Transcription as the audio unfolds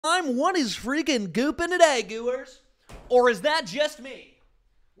What is freaking gooping today, gooers? Or is that just me?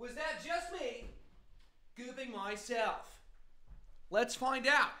 Was that just me gooping myself? Let's find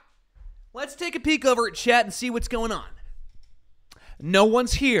out. Let's take a peek over at chat and see what's going on. No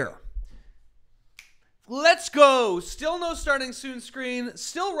one's here. Let's go. Still no starting soon screen.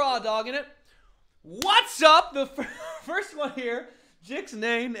 Still raw dogging it. What's up? The first one here. Jix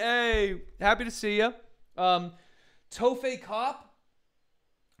Nane. Hey, happy to see you. Tofe Cop.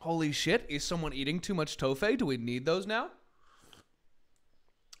 Holy shit. Is someone eating too much tofe? Do we need those now?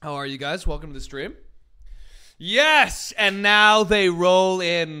 How are you guys? Welcome to the stream. Yes! And now they roll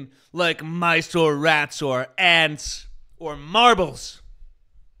in like mice or rats or ants or marbles.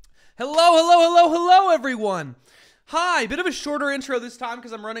 Hello, hello, hello, hello, everyone. Hi. Bit of a shorter intro this time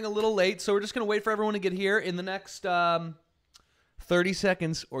because I'm running a little late, so we're just going to wait for everyone to get here in the next 30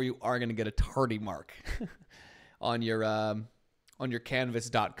 seconds, or you are going to get a tardy mark on your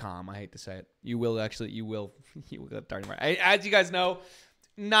canvas.com. I hate to say it. You will get a tardy mark. As you guys know,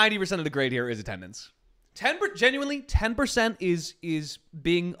 90% of the grade here is attendance. Genuinely, 10% is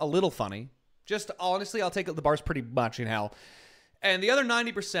being a little funny. Just honestly, I'll take it. The bar's pretty much in hell. And the other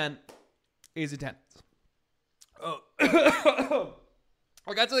 90% is attendance. Oh.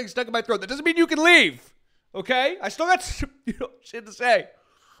 I got something stuck in my throat. That doesn't mean you can leave. Okay? I still got shit to say.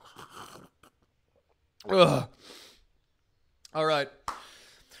 Ugh. All right.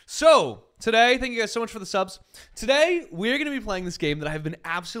 So, today, thank you guys so much for the subs. Today, we're going to be playing this game that I have been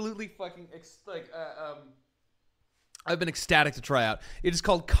absolutely fucking, I've been ecstatic to try out. It is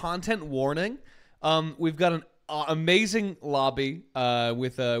called Content Warning. We've got an amazing lobby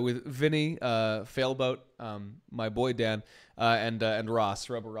with Vinny, Failboat, my boy Dan, and Ross,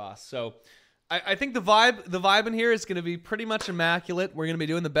 Rubber Ross. So, I think the vibe in here is going to be pretty much immaculate. We're going to be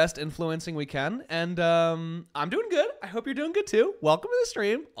doing the best influencing we can, and I'm doing good. I hope you're doing good too. Welcome to the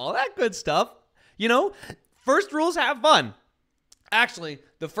stream. All that good stuff. You know, first rules, have fun. Actually,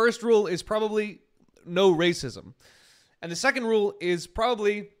 the first rule is probably no racism, and the second rule is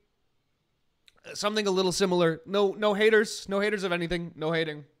probably something a little similar. No haters. No haters of anything. No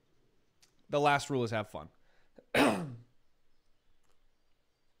hating. The last rule is have fun.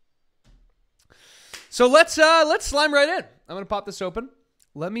 So let's slime right in. I'm gonna pop this open.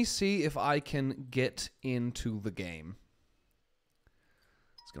 Let me see if I can get into the game.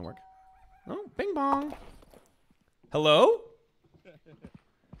 It's gonna work. Oh, bing bong. Hello?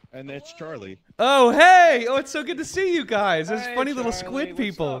 And that's Charlie. Oh, hey! Oh, it's so good to see you guys. There's Hey, funny little Charlie. squid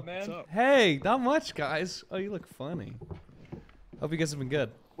people. What's up, man? What's up? Hey, not much, guys. Oh, you look funny. Hope you guys have been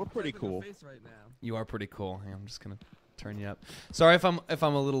good. We're pretty cool. Right now. You are pretty cool. Hey, I'm just gonna turn you up. Sorry if I'm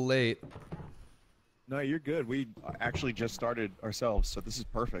a little late. No, you're good. We actually just started ourselves, so this is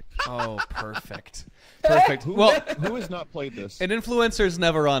perfect. Oh, perfect. Perfect. Well, Who has not played this? an influencer's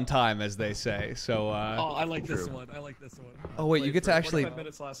never on time, as they say. So, Oh, I like this True. one. I like this one. Oh, wait, you get to actually- 45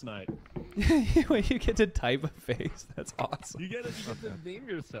 minutes last night. wait, you get to type a face. That's awesome. You get to name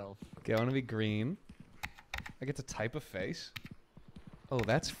yourself. Okay, I want to be green. I get to type a face. Oh,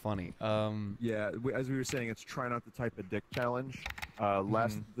 that's funny. Yeah, as we were saying, it's try not to type a dick challenge.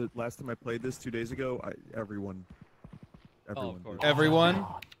 The last time I played this 2 days ago, everyone. of course. Everyone,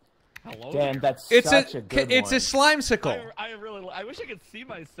 Hello. Dan, there. that's it's such a a good it's one. a slimecicle. I wish I could see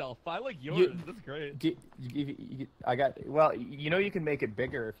myself. I like yours. You- That's great. I got. Well, you know you can make it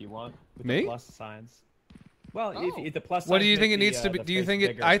bigger if you want. With Me? The plus signs. Well, Oh. if the plus. What do signs you think make it needs the, to be? the Do you face think it?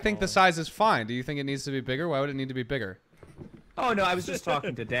 bigger, I think the smaller. size is fine. Do you think it needs to be bigger? Why would it need to be bigger? Oh no, I was just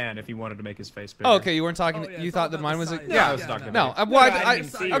talking to Dan if he wanted to make his face bigger. Oh, okay, you weren't talking. Oh, yeah, you it's thought all that about mine the was. size. Yeah, I was talking No, about it. well, No, I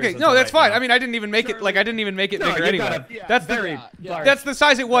didn't see yours okay, until no, that's right fine. now. I mean, I didn't even make it. Like, I didn't even make it No, bigger you anyway. got a That's very the. large. That's the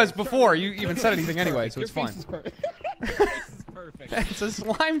size it was before you even said anything anyway, so Your it's fine. face is perfect. Your face is perfect. It's a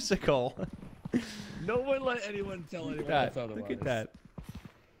slimecicle. No one let anyone tell anyone That, else otherwise. look at that.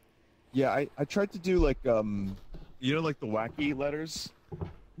 Yeah, I tried to do like you know, like the wacky letters.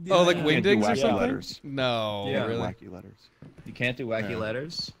 Oh, like Yeah. wingdings or wacky something? letters. No, Yeah. really. Wacky letters. You can't do wacky Yeah.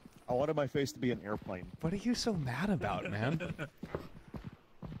 letters. I wanted my face to be an airplane. What are you so mad about, man?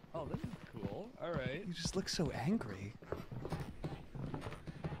 Oh, this is cool. All right. You just look so angry.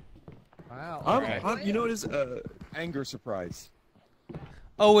 Wow. Okay. You know, it is anger surprise.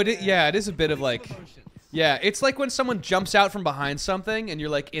 Oh, yeah, it is a bit of like. Emotions. Yeah, it's like when someone jumps out from behind something and you're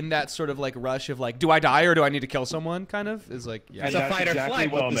like in that sort of like rush of like, do I die or do I need to kill someone? Kind of is like, yeah. It's a That's fight or exactly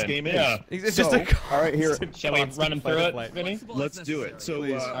flight what this moment. game is. Yeah. It's So, just a. all right, here. Shall we run him through it, Vinny? Flexible Let's as do it. necessary. So,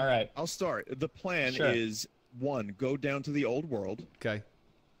 Please. All right. I'll start. The plan Sure. is 1, go down to the old world. Okay.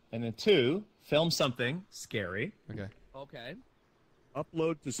 And then 2, film something scary. Okay. Okay.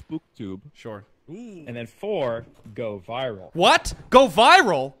 Upload to SpookTube. Sure. Ooh. And then 4, go viral. What? Go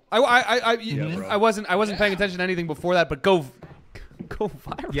viral? bro. I wasn't paying attention to anything before that, but go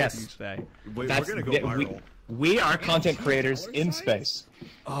viral. Yes. You say? Wait, That's we're gonna go the- viral. We are content creators in space.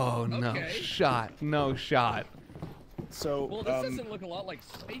 Oh no Okay. shot! No shot! So, Well, this doesn't look a lot like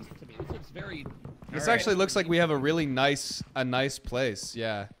space to me. This looks very. This right. actually looks like we have a really nice place.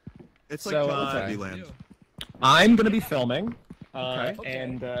 Yeah. it's like So, Teletubby okay. land. I'm gonna be filming, Okay.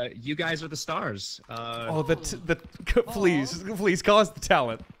 and you guys are the stars. Oh, please call us the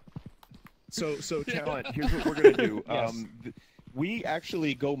talent. So talent. Here's what we're gonna do. Yes. We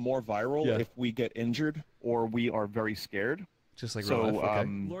actually go more viral Yeah. if we get injured or we are very scared. Just like So, real life. Okay.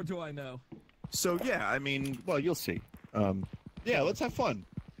 Lord, do I know? So yeah, I mean, well, you'll see. Yeah, let's have fun.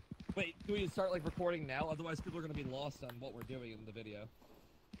 Wait, do we start like recording now? Otherwise, people are gonna be lost on what we're doing in the video.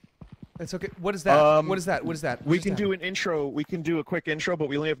 It's okay. What is that? What is that? What is that? We can do an intro. We can do a quick intro, but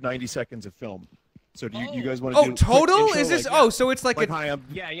we only have 90 seconds of film. So do you guys want to do Oh, a quick total? intro, Is this? like, Oh, so it's like like a. hi, I'm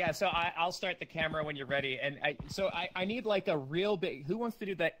Yeah. So I'll start the camera when you're ready, and I need like a real big. Who wants to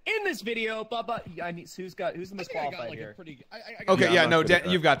do that in this video? Blah blah. Who's the most I got qualified like here? a pretty. I got Okay, Yeah, yeah, I'm no, not good at Dan,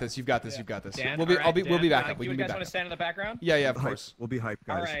 that. you've got this. You've got this. You've got this. Dan, We'll be. all right, We'll be Dan, back up. We you can be guys back want to up. stand in the background? Yeah, yeah, of hype. course. We'll be hype,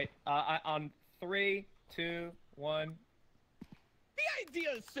 guys. All right. On 3, 2, 1. The idea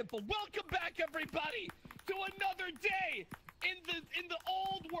is simple. Welcome back, everybody, to another day in the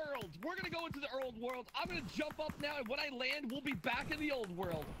old world. We're gonna go into the old world. I'm gonna jump up now, and when I land, we'll be back in the old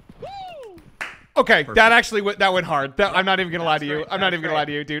world. Woo! Okay, that actually that went hard. I'm not even gonna lie to you. great, I'm not that's even gonna lie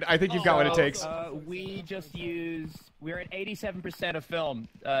great. to you, dude. I think you've got what it takes. We just used. We're at 87% of film.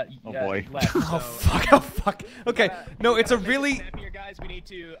 Oh, boy. Left, Oh so- fuck! Oh fuck! Okay, no, it's a Make it really. snappier, guys. We need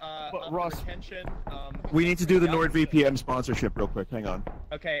to up the Ross, retention. We need to do the Yeah. NordVPN sponsorship real quick. Hang on.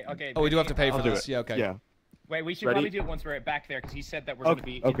 Okay. Oh, we do have to pay for I'll do this. it. Yeah. Okay. Yeah. Wait, we should Ready? probably do it once we're back there because he said that we're Okay,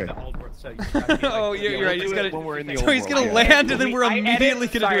 going to be okay. in the old world. So Oh, you're right. we'll He's do gonna. it when we're in the So old he's world, gonna yeah. land, and then we're I edit- immediately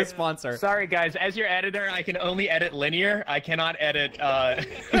gonna do sorry. a sponsor. Sorry, guys. As your editor, I can only edit linear. I cannot edit.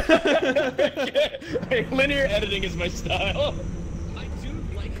 Linear editing is my style. I do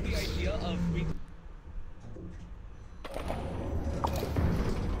like the idea of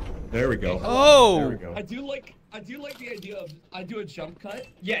There we go. Oh. There we go. I do like the idea of I do a jump cut.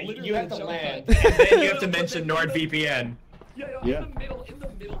 Yeah, Literally you have a to jump land, cut. and then you have to mention NordVPN. Yeah. In the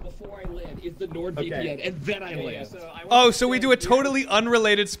middle before I land is the NordVPN, Okay. and then I Yeah, land. so I want Oh, to so we stand do a here. totally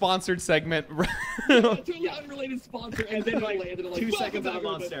unrelated sponsored segment. A totally unrelated sponsor, and then like landed, 2 seconds on a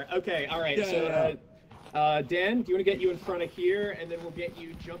monster. Okay, all right. Yeah, So, Dan, do you want to get you in front of here, and then we'll get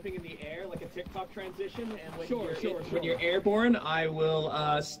you jumping in the air like a TikTok transition, and when when you're airborne, I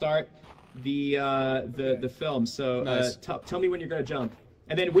will start the film. So Nice. tell me when you're gonna jump,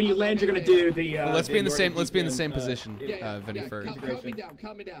 and then when you land, you're gonna do the. Well, let's be in the same. Let's be in the NordVPN, same position, Vinny. For Count me down.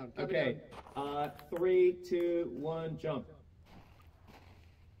 Count me down. Okay. 3, 2, 1, jump.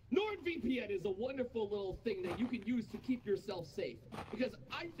 NordVPN is a wonderful little thing that you can use to keep yourself safe. Because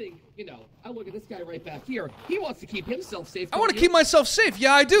I think, I look at this guy right back here. He wants to keep himself safe. I want to don't keep you? myself safe.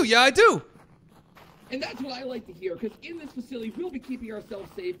 Yeah, I do. Yeah, I do. And that's what I like to hear. Because in this facility, we'll be keeping ourselves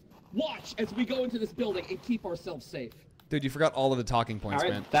safe. Watch as we go into this building and keep ourselves safe. Dude, you forgot all of the talking All points,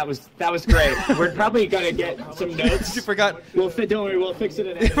 right, man. that was great. We're probably gonna get some notes. You forgot. Don't worry, we'll fix it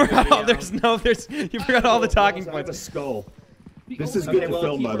in You editing. forgot. You forgot all the talking I have a points. skull. The This only is way good to to keep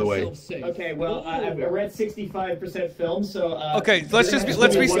film, by the way. ourselves safe. Okay, well, we're at 65% film, so. Okay, let's just be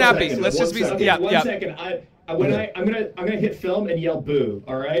One snappy. second, Let's just be. one second. Yeah, One yeah. second. I'm gonna hit film and yell boo.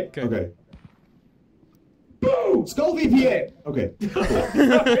 All right. Okay. Boo! Skull VPA. Okay.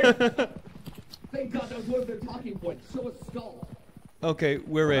 Thank God that was one of their talking points. Show a skull. Okay,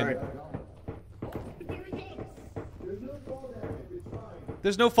 we're in. All right. There he goes.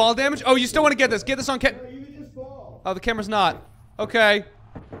 There's no fall damage. Oh, you still want to get this? Get this on cam. Oh, the camera's not. Okay.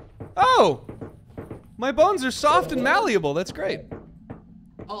 Oh, my bones are soft and malleable. That's great.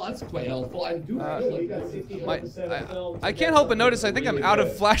 Oh, that's quite helpful. I do I can't help but notice. I think I'm out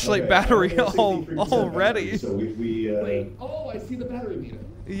of flashlight battery already. So we Wait. Oh, I see the battery meter.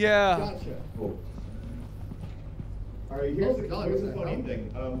 Yeah. Gotcha. All right, Oh, God, here's what's the funny that?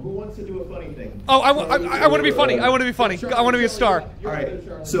 thing. Who wants to do a funny thing? Oh, I want to be funny. I want to be funny. I want to be a star. All right,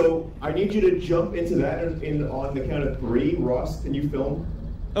 so I need you to jump into that on the count of 3. Ross, can you film?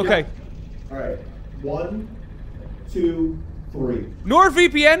 Okay. All right, 1, 2, 3.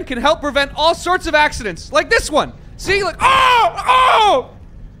 NordVPN can help prevent all sorts of accidents, like this one. See, like, oh,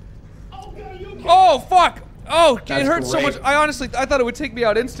 oh, fuck. Oh, it That's hurts so great. much. I thought it would take me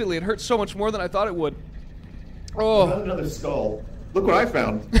out instantly. It hurts so much more than I thought it would. Not Oh, another skull. Look what I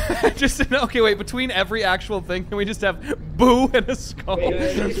found. Just okay, wait. Between every actual thing, can we just have boo and a skull?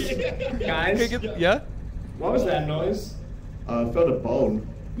 Guys, yeah. what was that noise? I found a bone.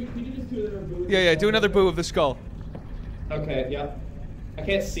 Could you just do another boo? Yeah. Do another boo of the skull. Okay, yeah. I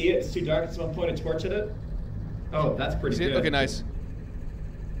can't see it. It's too dark. Someone point a torch at it. Oh, that's pretty See it? good. Looking nice.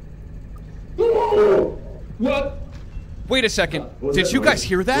 What? Wait a second. Was Did that you noise? guys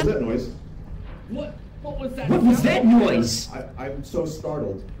hear that? What was that noise? What was that? What was that noise? I'm so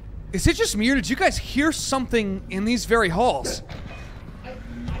startled. Is it just me or did you guys hear something in these very halls? I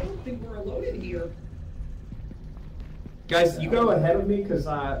don't think we're alone in here. Guys, you go ahead of me because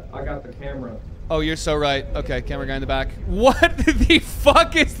I got the camera. Oh, you're so right. Okay, camera guy in the back. What the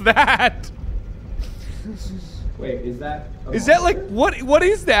fuck is that? Wait, is that? Is that like what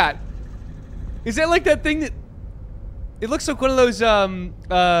is that? Is that like that thing that it looks like one of those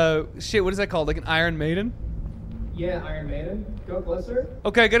shit, what is that called? Like an Iron Maiden? Yeah, Iron Maiden. Go closer.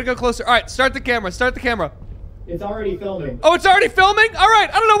 Okay, gotta go closer. Alright, start the camera, start the camera. It's already filming. Oh, it's already filming?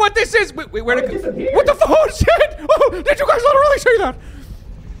 Alright, I don't know what this is. Wait, where'd it go? disappeared. What the fuck? Oh shit! Oh, did you guys literally see that?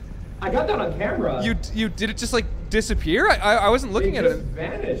 I got that on camera. You did it just like disappear? I wasn't looking at It just it.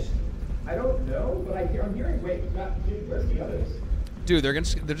 vanished. I don't know, but I'm hearing. Wait, dude, where's the others? Dude, they're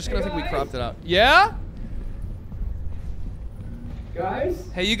just gonna think we guys. cropped it out. Yeah? Guys?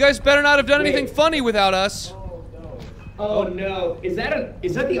 Hey, you guys better not have done anything Wait. funny without us. Oh no! Is that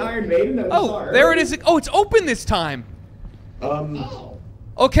the Iron Maiden that we saw Oh, there it earlier? is. Oh, it's open this time. Oh.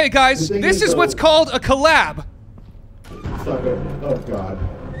 Okay, guys, The thing this is, is what's though- called a collab. It's not good. Oh god.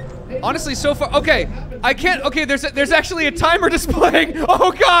 Honestly, so far, okay, I can't. Okay, there's actually a timer displaying.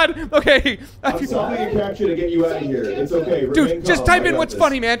 Oh God. Okay. I'm solving a capture to get you out of here. It's okay. Dude, Remain just calm. type I in got what's this.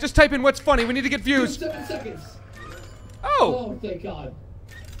 funny, man. Just type in what's funny. We need to get views. 7 seconds. Oh. Oh, thank God.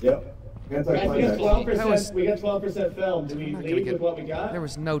 Yep. Guys, we got Anti-climax. 12%. That was- We got 12% film. Do we I'm not leave gonna get- with what we got? There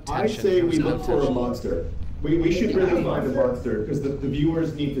was no I tension. say There we was no look for a tension. monster. We should really find a monster because the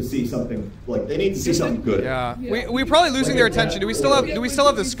viewers need to see something. Like they need to see something good. Yeah. We're probably losing their attention. Do we still have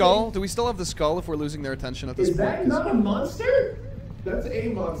the skull? Do we still have the skull if we're losing their attention at this Is point? that not a monster? That's a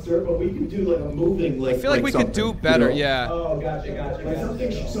monster, but we can do like a moving like. I feel like we could do something, better. you know? Yeah. Oh, gotcha. Like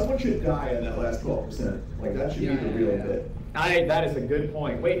something. Someone should die in that last 12%. Like that should be the real bit. That is a good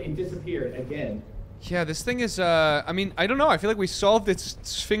point. Wait, it disappeared again. Yeah, this thing is. I mean, I don't know. I feel like we solved its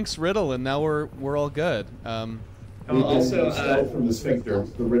Sphinx riddle, and now we're all good. We've been Also, expelled from the sphincter,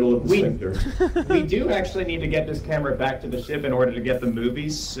 the riddle of the sphincter. we do actually need to get this camera back to the ship in order to get the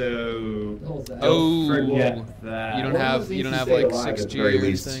movies, so Oh, forget that. you don't One have of us you don't needs to have stay like alive at 6G the very or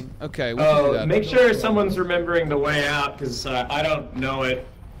least. anything. Okay, we can do Oh, that. make sure someone's remembering the way out, because I don't know it.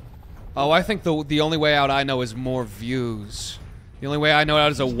 Oh, I think the only way out I know is more views. The only way I know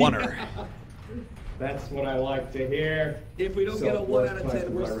out is a oneer. That's what I like to hear. If we don't get a 1 out of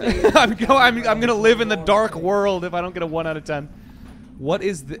 10, we're Self-worth staying. I'm gonna live in the dark world if I don't get a 1 out of 10. What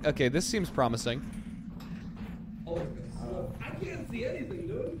is the? Okay, this seems promising. Oh, I can't see anything,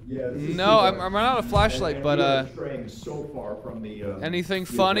 dude. Yeah, this is No, super. I'm running out of flashlight, And but we are straying so far from the. anything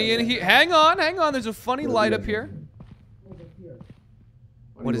the funny in agenda. here? Hang on. There's a funny Where's light the up here. agenda?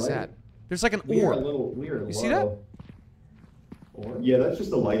 What is Funny that? light? There's like an orb. You see that? Yeah, that's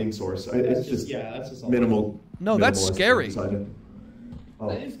just a lighting source. It's just that's just minimal. No, that's minimalist scary. inside it. Oh.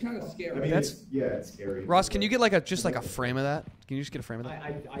 That is kind of scary. I mean, That's- it's scary. Ross, can you get like a frame of that? Can you just get a frame of that?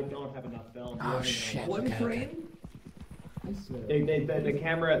 I don't have enough film. Oh, shit. One Okay, frame? I swear. The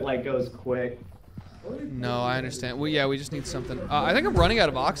camera like goes quick. No, I understand. Well, yeah, we just need something. I think I'm running out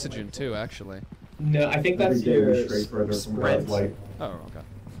of oxygen too, actually. No, I think Every that's day your we stray further from God's light. Oh,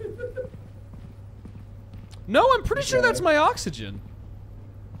 okay. No, I'm pretty sure that's my oxygen.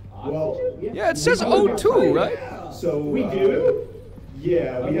 Well, Yeah, it says O2, right? so We do?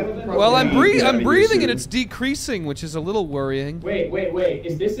 Yeah, we have. Well, I'm breathing breathing and it's decreasing, which is a little worrying. Wait.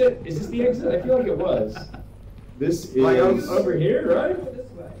 Is this it? Is this the exit? I feel like it was. This is Over here, right?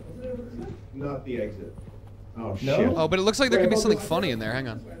 not the exit. Oh No? shit. Oh, but it looks like there could be something funny in there. Hang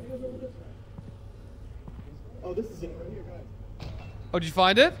on. Oh, this is it right here, guys. Oh, did you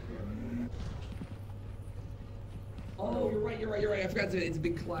find it? Oh, you're right. I forgot it's a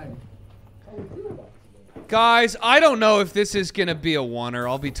big climb. Guys, I don't know if this is gonna be a oneer.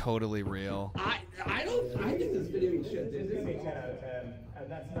 I'll be totally real. I think this video is shit. This is a 10 out of 10,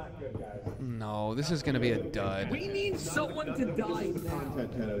 and that's not good, guys. No, this is gonna be a dud. We need someone to die now.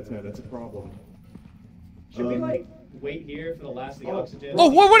 10 out of 10. That's a problem. Should we like wait here for the last of the oxygen? Oh,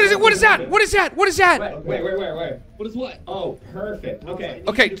 what is it? What is that? What is that? What is that? Wait. What is what? Oh, perfect. Okay.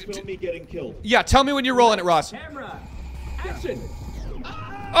 Okay, Film me getting killed. yeah, tell me when you're rolling it, Ross. Camera. Action.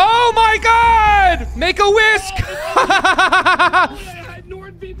 Oh! Oh my God! Make a whisk! I had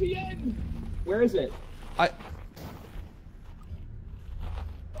NordVPN. Where is it? I.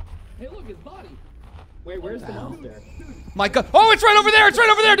 Hey, look, his body. Wait, where's the monster? My God! Oh, it's right over there! It's right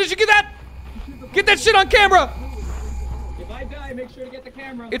over there! Did you get that? Get that shit on camera! If I die, make sure to get the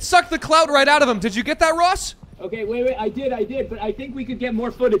camera. It sucked the clout right out of him. Did you get that, Ross? Okay, wait, I did, but I think we could get more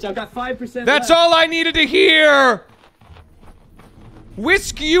footage. I've got 5% That's left. all I needed to hear!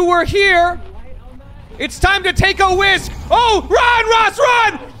 Whisk, you were here! It's time to take a whisk! Oh, run, Ross,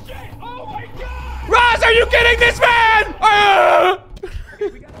 run! Oh my God! Ross, are you kidding this man?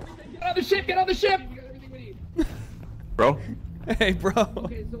 Get on the ship! Get on the ship! We got everything we need. Bro, Hey, bro.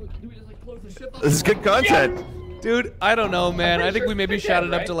 Okay, so do we just like close the ship up? this is good content. Dude, I don't know, man. I think we maybe they're shot dead,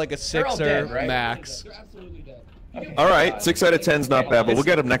 it up right? to like a They're all 6 dead, or right? max. They're absolutely dead. All right, 6 out of 10's not bad, but we'll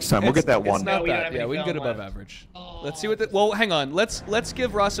get him next time. We'll get that It's one. not No, we don't bad. have Yeah, any we can get film above left. average. Let's see what the. Well, hang on. Let's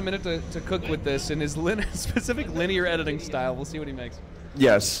give Ross a minute to cook with this in his specific linear editing style. We'll see what he makes.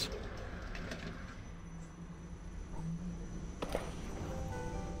 Yes.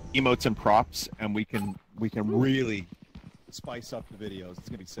 Emotes and props, and we can really spice up the videos. It's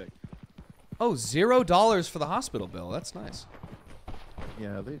gonna be sick. Oh, $0 for the hospital bill. That's nice.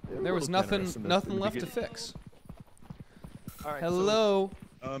 Yeah, There was nothing left to fix. All right, Hello.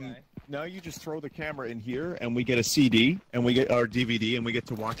 So, now you just throw the camera in here, and we get a CD, and we get our DVD, and we get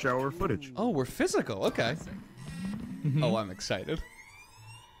to watch our footage. Oh, we're physical. Okay. Oh, I'm excited.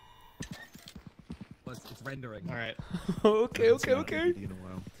 It's rendering. All right. Okay.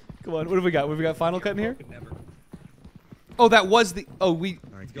 Come on. What have we got? What have we got? Final cut in here? Oh, that was the. Oh, we're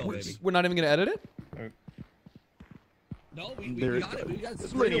not even gonna edit it. No, we There- got it. We got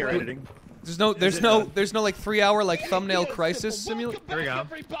it. Linear editing. There's no like 3-hour like thumbnail crisis simulator. Welcome back,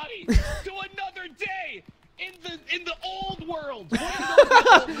 everybody, to another day in the old world.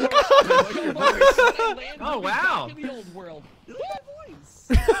 Oh wow. In the old world.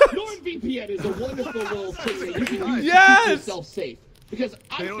 NordVPN is a wonderful little thing that you can use to keep yourself safe. Because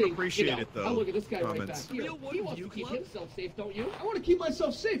I don't think, appreciate it, though. Oh, look at this guy Comments. right back here. He wants to keep himself safe, don't you? I want to keep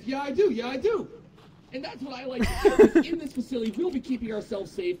myself safe. Yeah, I do. Yeah, I do. And that's what I like to do. In this facility, we'll be keeping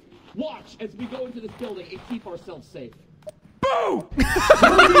ourselves safe. Watch as we go into this building and keep ourselves safe. All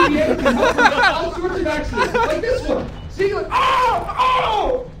sorts of accidents, like this one. See, like,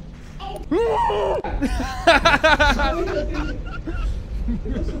 oh!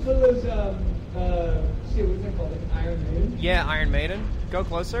 What's one of those, shit, what's that called? Like Iron Maiden? Yeah, Iron Maiden. Go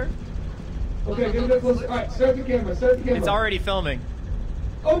closer. Okay, get a bit closer. All right, start the camera. It's already filming.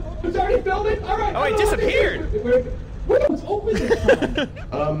 Oh, it's already filming? All right. Oh, it disappeared. Wait, it's open this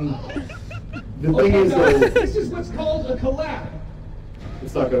time. The thing is, this is what's called a collab.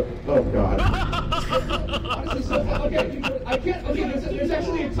 It's not gonna. Oh god. Honestly, so, okay, I can't. Okay, there's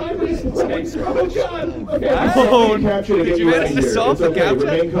actually a timer. Oh god. Okay. Oh, Capture to did get you out manage of to here. solve It's the okay,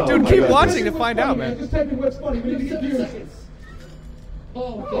 remain captcha? calm. Dude, I keep got watching this. to find out, man. Just type in what's funny. We need to get views.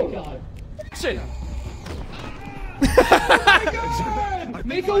 Oh, thank God. Shit.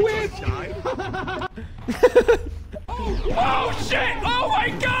 Make a whip! Oh shit! Oh my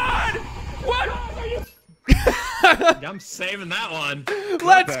god! What? I'm saving that one.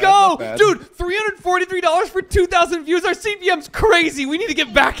 Let's bad, go, not bad. dude! $343 for 2,000 views. Our CPM's crazy. We need to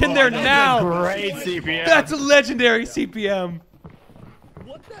get back in there now. Great CPM. That's a legendary CPM.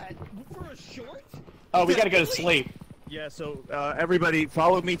 What the? For a short? Oh, we gotta go to sleep. Yeah, so everybody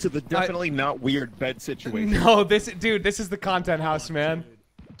follow me to the definitely not weird bed situation. No, this is the content house, man.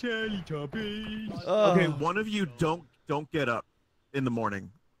 Okay, one of you don't get up in the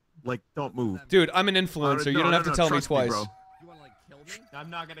morning. Like, don't move. Dude, I'm an influencer. You don't have to tell me trust twice. bro. You want to like kill me? I'm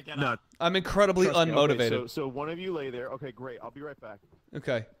not gonna get No, up. I'm incredibly trust me. Okay, unmotivated. so one of you lay there. Okay, great. I'll be right back.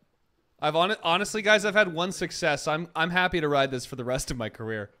 Okay. Honestly, guys, I've had one success. I'm happy to ride this for the rest of my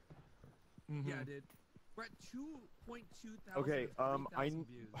career. Yeah, dude. We're at 2.2 thousand. Okay, 3,000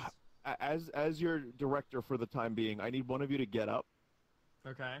 views. as your director for the time being, I need one of you to get up.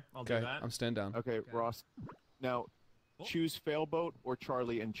 Okay, I'll do Okay, that. I'm stand down. Okay, Ross. Now, choose Failboat or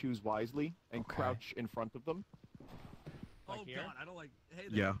Charlie and choose wisely and Okay. crouch in front of them. Oh Like here? God, I don't like. Hey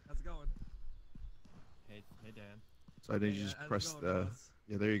there. Yeah. How's it going? Hey Dan. So I need you to Yeah, just how's it press going, the. boss?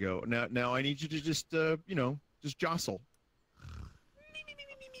 Yeah, there you go. Now I need you to just just jostle.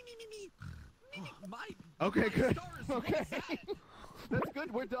 My Okay, good. stars, Okay. what's that? That's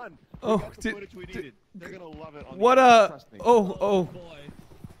good. We're done. Oh, we got the footage we needed. They're gonna love it. On What the trust me. oh, Boy.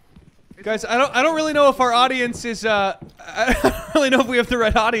 guys, I don't really know if our audience is I don't really know if we have the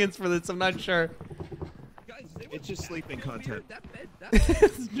right audience for this. I'm not sure. Guys, It's just sleeping content. That bed.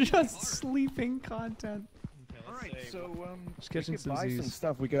 It's just sleeping content. All right, so Just catching we could some buy some Z's.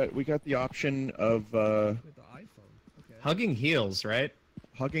 stuff. We got the option of Hugging heels, right?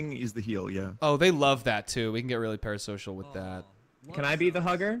 hugging is the heel. Yeah. Oh, they love that too. We can get really parasocial with that. Can I be the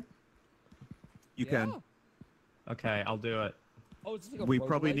hugger? You can. Okay, I'll do it. Oh, it's like a We rogue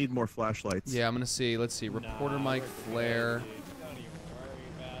probably light? need more flashlights. Yeah, I'm gonna see. Let's see. Reporter mic flare.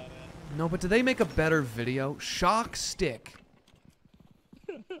 No, but do they make a better video? Shock stick.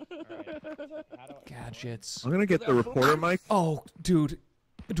 Gadgets. I'm gonna get the reporter mic. Oh, dude.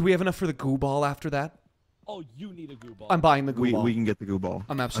 Do we have enough for the goo ball after that? Oh, you need a goo ball. I'm buying the goo ball. We can get the goo ball.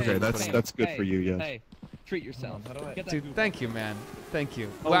 I'm absolutely Okay, putting it. that's good for you. Yes. Hey, treat yourself. Get that goo Dude, thank you, man. Thank you.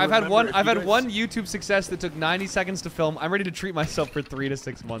 Oh, well, I've had remember, if I've you had guys- one YouTube success that took 90 seconds to film. I'm ready to treat myself for 3 to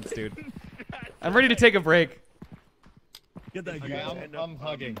 6 months, dude. I'm ready to take a break. Get that Okay, I'm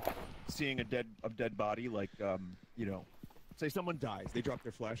hugging. Seeing a dead body, like you know, say someone dies, they drop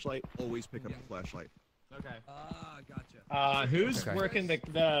their flashlight. Always pick up the flashlight. Okay. Ah, gotcha. Who's Okay. working the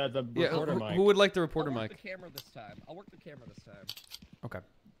Yeah, reporter mic? who would like the reporter I'll work mic? the camera this time. I'll work the camera this time. Okay.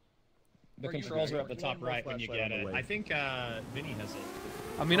 The Or you controls can- are up the top one more right when you flashlight get on the it. way. I think Vinny has it.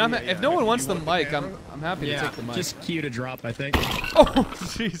 I mean, Oh, I'm yeah, if yeah. no one You wants the want the mic, camera? I'm happy to take the mic. just cue to drop, I think. Oh,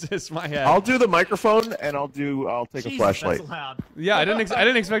 Jesus, my head. I'll do the microphone, and I'll take a flashlight. That's loud. Yeah, I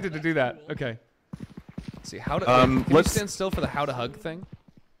didn't expect it to do that. Okay. Let's see how to. Can you let's- stand still for the how to hug thing?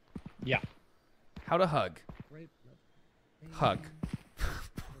 Yeah. How to hug. Hug.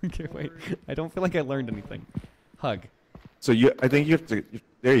 Okay, wait. I don't feel like I learned anything. Hug. So I think you have to.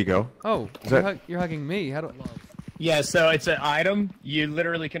 There you go. Oh, Is you're, that- you're hugging me. How do? Yeah, so it's an item. You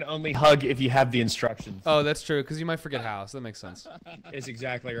literally can only hug if you have the instructions. Oh, that's true. Because you might forget how. So that makes sense. Is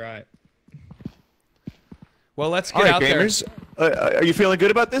exactly right. Well, let's All get right, out there. gamers. Are you feeling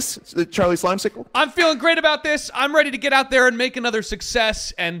good about this, the Charlie Slimecicle? I'm feeling great about this. I'm ready to get out there and make another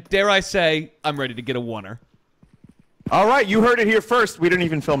success. And dare I say, I'm ready to get a oneer. All right, you heard it here first. We didn't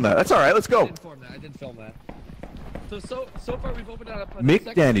even film that. That's all right. Let's I go. didn't film that. So far we've opened up a Mick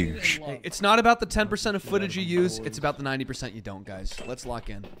second Danuge. season in love. It's not about the 10% of footage you use. It's about the 90% you don't, guys. Let's lock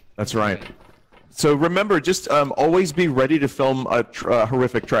in. That's right. So remember, just always be ready to film a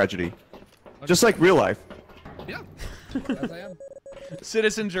horrific tragedy, just like real life. Yeah. As I am.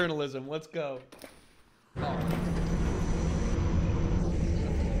 Citizen journalism. Let's go.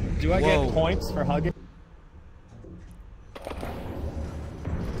 Do I Whoa. get points for hugging?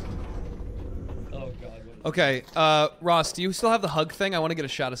 Oh god. Okay, Ross, do you still have the hug thing? I want to get a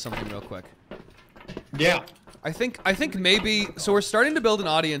shot of something real quick. Yeah. I think maybe, so we're starting to build an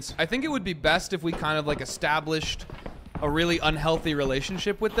audience. I think it would be best if we kind of like established a really unhealthy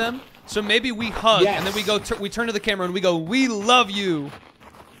relationship with them. So maybe we hug and then we go, we turn to the camera and we go, "We love you."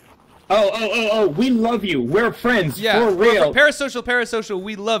 Oh, we love you. We're friends. Yeah, For real. parasocial,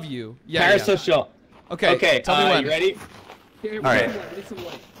 we love you. Yeah, Parasocial. Yeah. Okay, tell me when. You ready? Here, All right.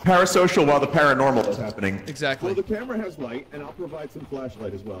 Parasocial while the paranormal is happening. Exactly. Well, the camera has light, and I'll provide some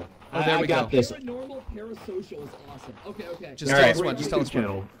flashlight as well. Oh, there I we got go. this. Paranormal parasocial is awesome. Okay. Just All tell right. us when. Just tell us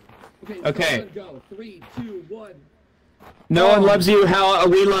when. Okay. Go. 3, 2, 1. No one loves you. How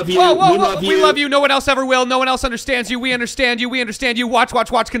we love you. Whoa, whoa, we whoa. love you. We love you. No one else ever will. No one else understands you. We understand you. We understand you. Watch,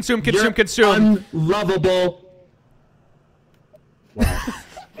 consume, You're consume. unlovable.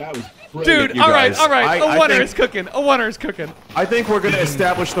 That was Dude, you all right. guys. A I oneer think- is cooking. A oneer is cooking. I think we're gonna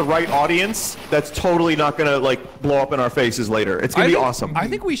establish the right audience that's totally not gonna like blow up in our faces later. It's gonna be awesome. I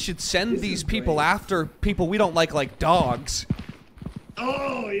think we should send these people after people we don't like dogs.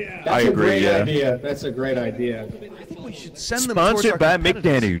 Oh, yeah. I agree. Great Yeah. idea. That's a great idea. I think we should send them towards Sponsored our by Mick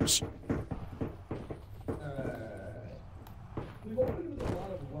competitors. Danuge.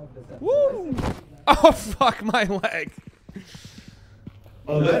 Woo! Oh, fuck my leg.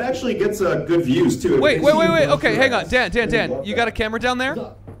 Oh, that actually gets good views, too. It Wait. makes you go Okay, through hang on. ads. Dan, you got a camera down there?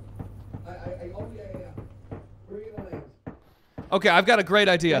 Oh, yeah. Where are you gonna land? Okay, I've got a great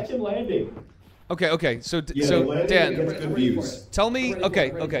idea. Catch him landing. Okay. So Yeah, so landing Dan, gets good views. tell me. I'm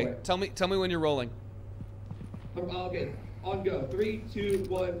ready for Okay. it. Tell me when you're rolling. Okay, on go. 3, 2,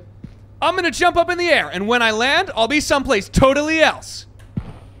 1. I'm gonna jump up in the air, and when I land, I'll be someplace totally else.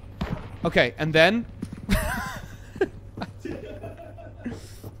 Okay, and then. Let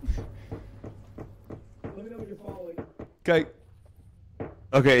me know when you're following. Okay,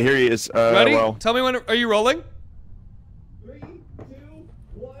 Okay, here he is. ready? Well, Tell me when. Are you rolling? 3, 2,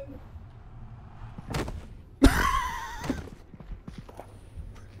 1.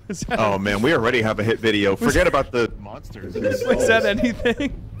 Is that, oh man, we already have a hit video. Forget about the monsters. was that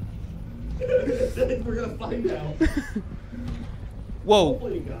anything? We're gonna find out. Whoa!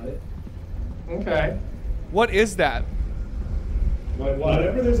 Hopefully you got it. Okay. What is that?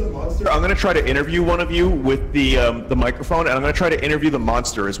 Whenever there's a monster, I'm gonna try to interview one of you with the microphone, and I'm gonna try to interview the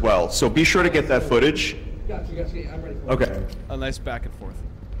monster as well. So be sure to get that footage. Gotcha. I'm ready for it. Okay. A nice back and forth.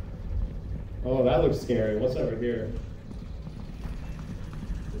 Oh, that looks scary. What's over here?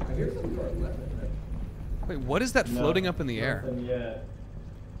 I hear something to our left. Wait, what is that floating up in the air? Nothing yet.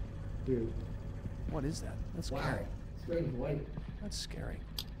 Dude. What is that? That's Wow. scary. Strange light. That's scary.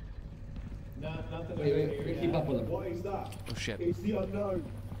 Nothing. Wait. Keep up with him. What is that? Oh shit. It's the unknown.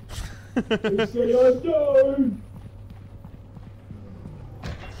 It's the unknown.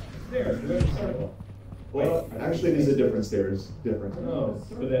 There. Well, actually, these are different stairs. Different. Oh,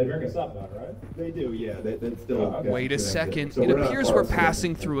 but they drink us up now, right? They do, yeah. That's still. Wait a connected. second. So It we're not appears far we're from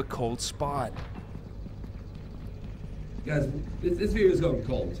passing it. through a cold spot. Guys, this video is going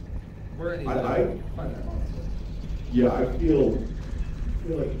cold. We're in I- find that monster. Yeah, I feel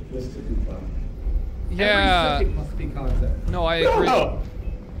like this could be fun. Yeah. Every second must be content. No, I agree. Oh,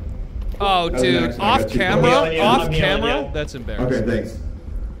 Oh, That was an dude, accident. I off got you. camera, I'm yelling off you. camera. That's embarrassing. okay, thanks.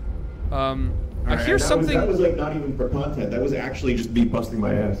 I Alright, hear and something. That was like not even for content. That was actually just me busting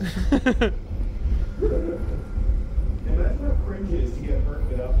my ass. And that's how cringe it is to get hurt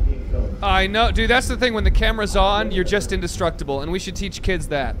without being filmed. I know, dude. That's the thing. When the camera's on, you're just indestructible, and we should teach kids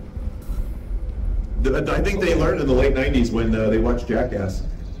that. I think they learned in the late '90s when they watched Jackass.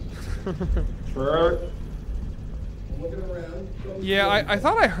 Sure. I'm looking around. Yeah, I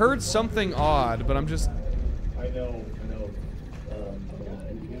thought I heard something odd, but I'm just. I know.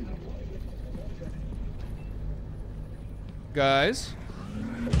 Guys.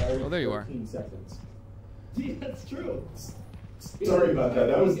 Oh, there you are. 15 seconds. Yeah, that's true. Sorry about that.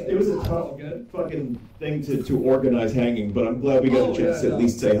 It was a tough Good. fucking thing to organize hanging, but I'm glad we got Oh, a chance yeah, to at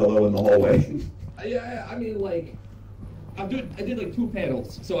least say hello in the hallway. Yeah, I mean, like, I did like 2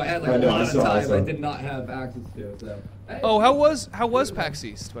 panels, so I had I like know, a lot I of saw, I time saw. I did not have access to. So. Oh, how was PAX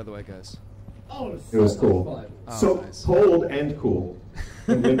East, by the way, guys? Oh, It was so cool. much fun. Oh, So nice. cold and cool,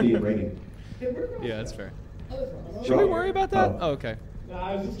 and windy and raining. Yeah, that's fair. Oh, that's right. Should we worry about that? Oh. Oh, okay. No,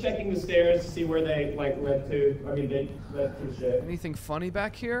 I was just checking the stairs to see where they led to. I mean, they led to shit. Anything funny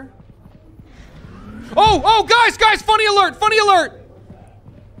back here? Oh, guys, funny alert, funny alert!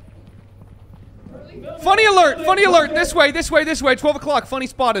 Funny alert, this way, 12 o'clock, funny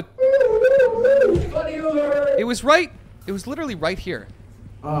spotted. Funny alert! It was literally right here.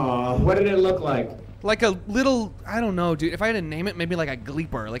 What did it look like? Like a little, I don't know, dude. If I had to name it, maybe like a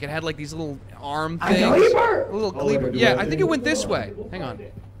gleeper. Like it had like these little arm things. gleeper? A little Oh, gleeper. like a Yeah, red I think thing? it went this way. Hang on.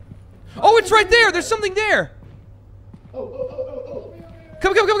 Oh, it's right there. There's something there. Oh.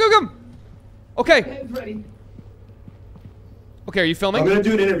 Come. Okay. Hands ready. Okay, are you filming? I'm gonna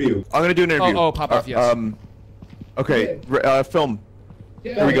do an interview. Oh, pop off, yes. Okay, film.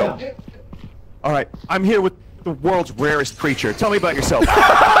 Yeah, Here we go. yeah. All right, I'm here with the world's rarest creature. Tell me about yourself.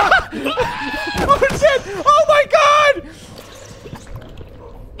 Oh, shit! Oh my god!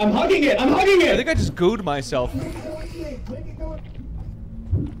 I'm hugging it. I think I just gooed myself.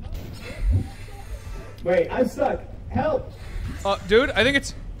 Wait, I'm stuck. Help! Dude, I think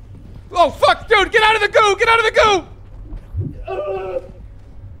it's. Oh fuck, dude! Get out of the goo! Get out of the goo! Oh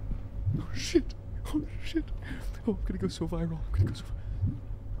shit! Oh shit! Oh, I'm gonna go so viral. I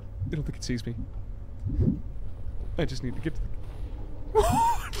don't think it sees me. I just need to get to the... No.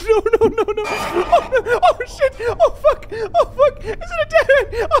 Oh, no. Oh shit! Oh fuck! Is it a dead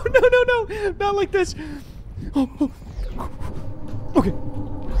end? Oh no! Not like this. Oh. Okay.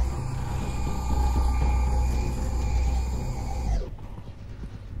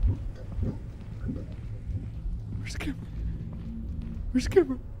 Where's the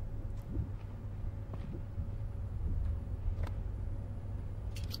camera?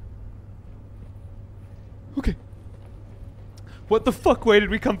 Okay. What the fuck way did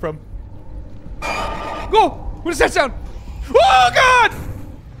we come from? Go! What does that sound? Oh god!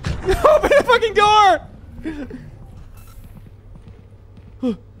 Open the fucking door!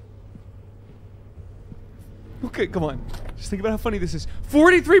 Okay, come on. Just think about how funny this is.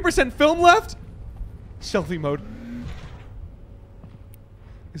 43% film left? Selfie mode.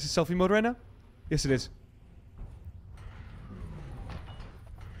 Is it selfie mode right now? Yes, it is.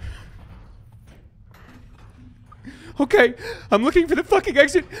 Okay, I'm looking for the fucking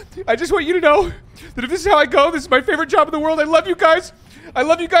exit. I just want you to know that if this is how I go, this is my favorite job in the world. I love you guys. And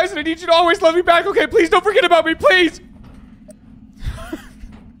I need you to always love me back. Okay, please don't forget about me, please.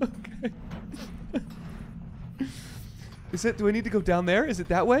 Okay. Do I need to go down there? Is it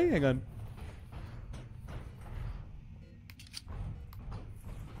that way? Hang on.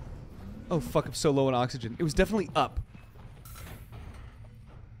 Oh fuck, I'm so low on oxygen. It was definitely up.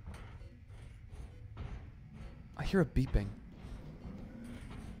 I hear a beeping.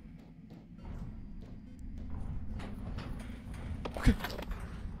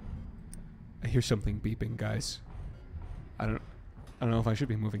 hear something beeping, guys. I don't know if I should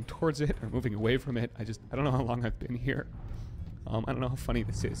be moving towards it or moving away from it. I don't know how long I've been here. I don't know how funny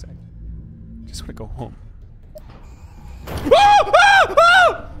this is. I just want to go home. Ah! Ah!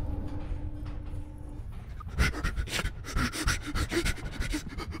 Ah!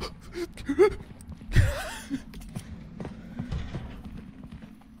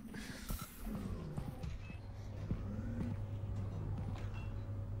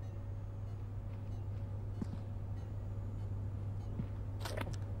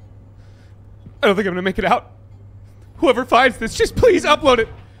 I don't think I'm gonna make it out. Whoever finds this, just please upload it.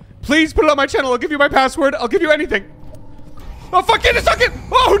 Please put it on my channel. I'll give you my password. I'll give you anything. Oh, fuck it, suck it!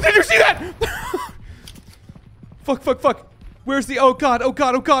 Oh, did you see that? Fuck, fuck, fuck. Where's the, oh god, oh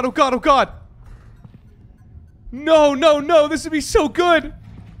god, oh god, oh god, oh god. No, no, no, this would be so good.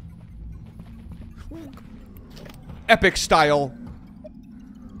 Epic style.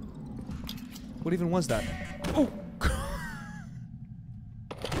 What even was that? Oh.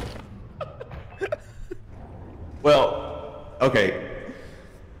 Well, okay.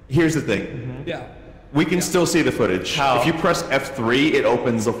 Here's the thing. Yeah. We can still see the footage. How? If you press F3, it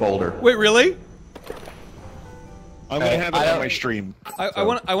opens the folder. Wait, really? I'm gonna have it on my stream. I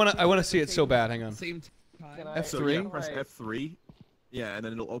want to see it so bad. Hang on. Same time. F3? So yeah, press F3. Yeah, and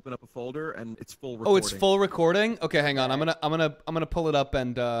then it'll open up a folder, and it's full recording. Oh, it's full recording. Okay, hang on. I'm gonna pull it up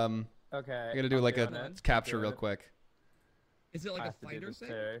and Okay. I'm gonna do like a capture real quick. Is it like a finder thing?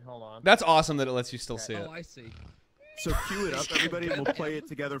 Hold on. That's awesome that it lets you still see it. Oh, I see. So cue it up, everybody, and we'll play it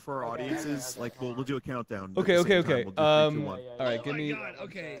together for our audiences. Like we'll do a countdown. Okay, at the okay, same okay. time. We'll do 3, 2, 1. All right, Oh give my me. God,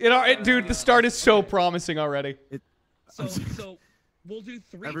 okay. You know, dude, the start is so promising already. So we'll do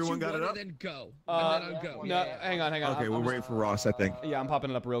 3, Everyone 2, got 1, it up? and then go. And then I'll go. No, hang on, hang on. Okay, we're waiting for Ross, I think. Yeah, I'm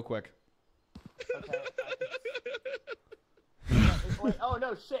popping it up real quick. Okay. Wait, oh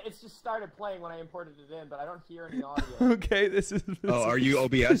no, shit! It's just started playing when I imported it in, but I don't hear any audio. Okay, this is. Oh, are you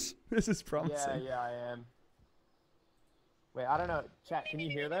OBS? This is promising. Yeah, I am. Wait, I don't know. Chat, can you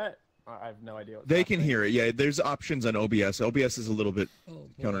hear that? I have no idea. They can hear it. Yeah, there's options on OBS. OBS is a little bit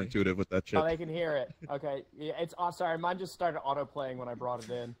counterintuitive with that shit. Oh, they can hear it. Okay. Yeah, it's. Oh, sorry, mine just started auto playing when I brought it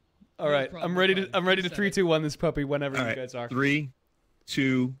in. All right, I'm ready to. I'm ready to 3, 2, 1 this puppy whenever All you right, guys are. 3,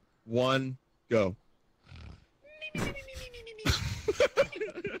 2, 1, go.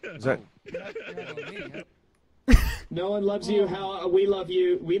 Is that? No one loves you how we love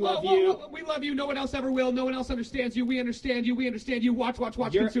you. We love you. We love you. No one else ever will. No one else understands you. We understand you. We understand you. Watch, watch,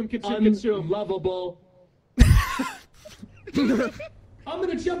 watch. You're Consume. unlovable. I'm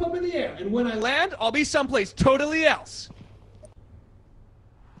gonna jump up in the air, and when I land, I'll be someplace totally else.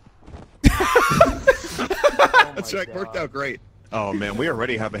 That's right. Worked out great. Oh man, we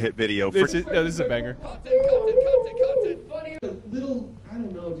already have a hit video. This is a banger. Content. Funny. A little, I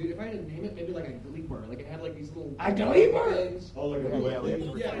don't know, dude. If I had to name it, maybe like a gleeper. Like it had like these little. A gleeper? Things. Oh, look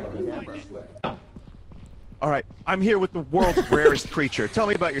at Yeah. All right, I'm here with the world's rarest creature. Tell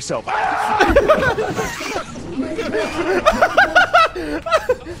me about yourself.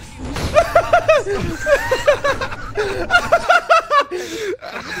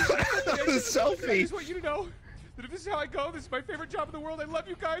 Selfie. I just want you to know that if this is how I go, this is my favorite job in the world. I love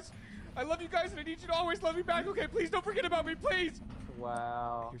you guys. I love you guys, and I need you to always love me back. Okay, please don't forget about me, please.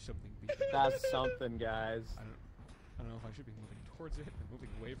 Wow. Here's something. That's something, guys. I don't know if I should be moving towards it or moving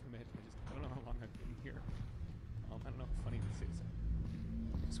away from it. I don't know how long I've been here. I don't know how funny this is.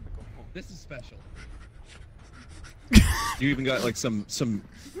 I just want to go home. This is special. You even got like some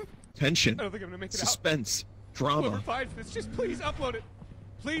tension, I don't think I'm gonna make it suspense, out. Whoever drama. finds this, just please upload it.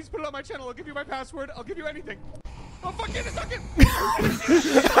 Please put it on my channel. I'll give you my password. I'll give you anything. Oh, fuck it, suck it!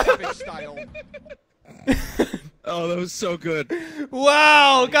 Epic style. Oh, that was so good.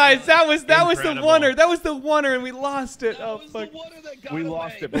 Wow, guys, that was the Incredible. oneer. That was the oneer, and we lost it. Oh, That was fuck. the one that got We away.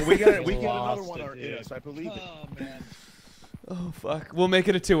 lost it, but we got it. We get Lost another one it, in dude. us. I believe it. Oh man. Oh, fuck. We'll make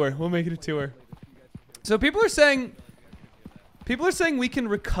it a tour. We'll make it a tour. So people are saying we can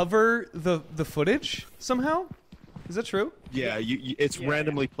recover the footage somehow. Is that true? Yeah, it's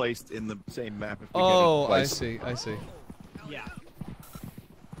randomly placed in the same map. If we Oh, get it I twice. see. I see. Yeah.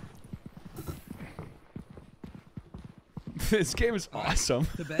 This game is awesome.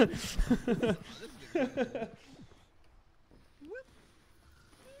 To bed.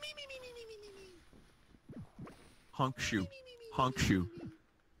 Honk shoe. Honk shoe.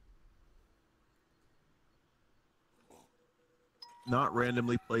 Not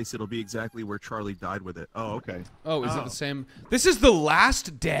randomly placed. It'll be exactly where Charlie died with it. Oh, okay. Oh, is it the same? This is the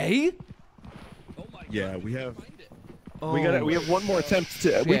last day? Oh my God. Yeah, we have. Oh, We have one more attempt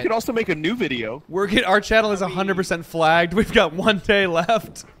to. We shit. could also make a new video. our channel is 100% flagged. We've got 1 day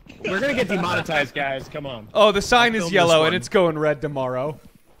left. We're gonna get demonetized, guys. Come on. Oh, the sign I'll is film yellow this and one. it's going red tomorrow.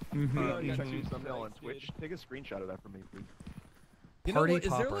 Check your thumbnail on Twitch. Take a screenshot of that for me, please. You know Party what? Is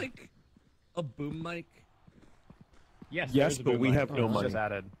there popper. like a boom mic? Yes. Yes, there's a but boom we mic. have no money. Just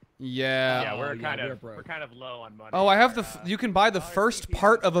added. Yeah. Yeah, we're yeah, kind we're of broke. low on money. Oh, I have the. You can buy the first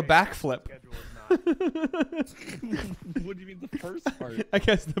part of a backflip. What do you mean the first part? I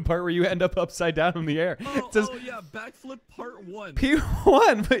guess the part where you end up upside down in the air. Oh, It says oh yeah, backflip part 1.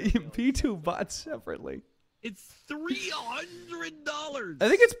 P1, but P2 bought separately. It's $300. I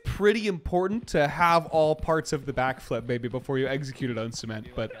think it's pretty important to have all parts of the backflip, maybe, before you execute it on cement.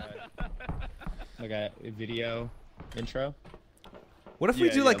 But Like a video intro. what if we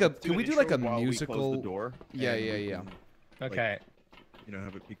do like a? let's Can an we do like a intro while we close musical? the door, Yeah, and yeah, we yeah. can, Okay. You know,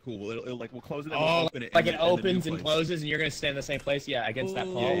 have it be cool. It'll like we'll close it. And Oh, we'll open it. like in it the new opens and place. closes, and you're gonna stand in the same place. Yeah, against that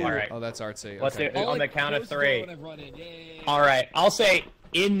pole. Ooh. All right. Oh, that's artsy. Let's do Okay. it on the count of 3. Yay. All right. I'll say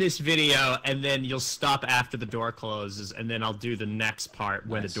in this video, and then you'll stop after the door closes, and then I'll do the next part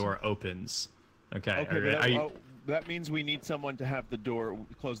when the door opens. Okay. Okay, Are but you- that means we need someone to have the door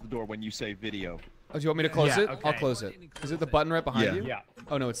close the door when you say video. Oh, do you want me to close Yeah, it? I'll okay. close it. Is it the button right behind Yeah. you? Yeah.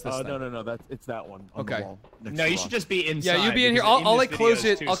 Oh no, it's this thing. No, it's that one on Okay. the wall. next No, to you Ross. should just be inside. Yeah, you be in here. because I'll this like close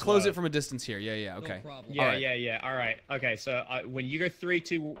video is it. too I'll close slow. it from a distance here. Yeah, yeah. Okay. No problem. Yeah, Alright. yeah. All right. Okay, so when you go 3,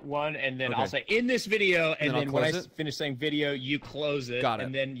 2, 1, and then I'll Okay. say in this video, then and I'll then when I close it? finish saying video, you close it, Got it.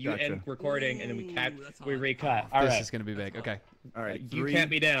 and then you Gotcha. end recording, and then Ooh, that's we hot. recut. All This right. is gonna be big. Okay. All right, You 3, can't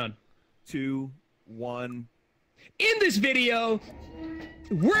be down. 2, 1. In this video,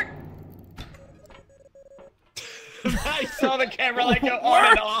 we're. I saw the camera like go on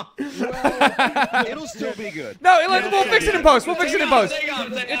and off. It'll still be good. No, we'll fix it in post. We'll fix it in post.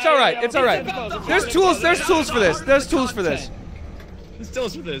 It's It's all right. It's all right. There's tools. There's tools for this. There's tools for this.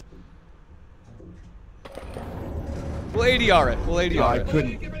 Stills for this. We'll ADR it. We'll ADR it.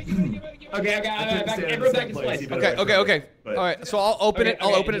 couldn't. Okay, I got it. Back, everyone back in place. Okay. Okay. Okay. All right. So I'll open it.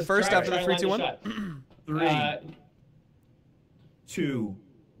 I'll open it first after the 3, 2, 1. 3, 2,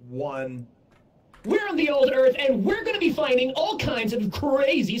 1. We're on the old Earth, and we're gonna be finding all kinds of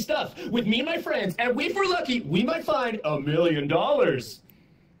crazy stuff with me and my friends. And if we're lucky, we might find $1 million. $1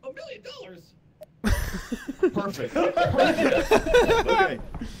 million. Perfect. Okay.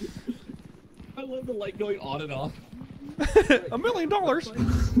 I love the light going on and off. $1 million.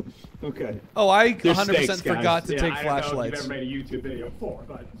 Okay. Oh, I There's 100% stakes, guys. forgot to Yeah, take I don't know if flashlights. you've ever made a YouTube video before,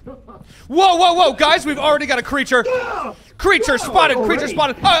 but. Whoa, whoa, whoa, guys! We've already got a creature. Creature spotted. Creature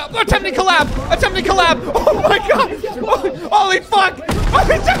spotted. Attempting collab. Attempting collab. Oh my god! Oh, holy fuck!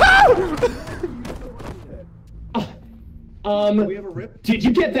 We have a rip. Did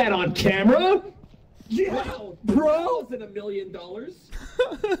you get that on camera? Wow, bro! Is it $1 million?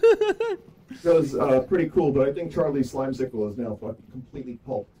 That was pretty cool, but I think Charlie's slimecicle is now fucking completely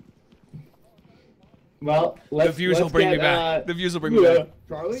pulped. Well, The views will bring me back. The views will bring me back.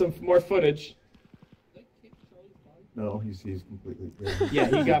 Charlie? Some more footage. No, he's completely. Yeah,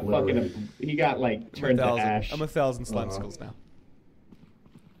 he got Literally. fucking. He got like turned to ash. I'm 1,000 slimecicles now.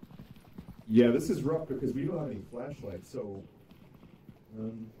 Yeah, this is rough because we don't have any flashlights, so.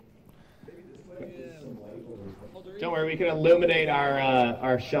 Don't worry, we can illuminate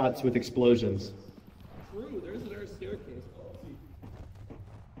our shots with explosions. True, there's an air staircase.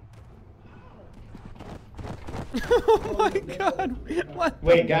 Oh my god! What?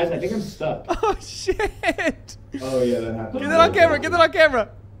 Wait, guys, I think I'm stuck. Oh shit! Oh yeah, that happened. Get that on camera! Get that on camera!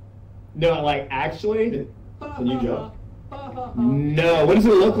 No, like actually. Can you jump? No. What does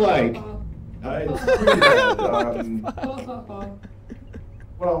it look like? It's pretty bad.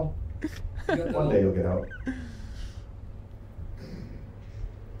 Well, one day you'll get out.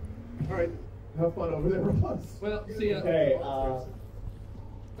 All right, have fun over there, Ross. Well, see ya. Okay.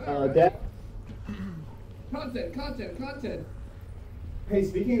 Dad. Content. Hey,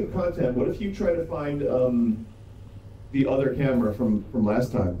 speaking of content, what if you try to find the other camera from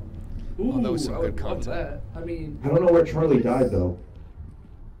last time? Ooh, Oh, that was some I good would love content. that. I mean, I don't know where Charlie died though.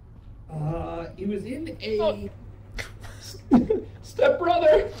 he was in a.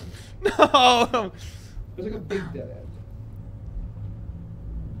 Stepbrother. No! There's like a big dead end.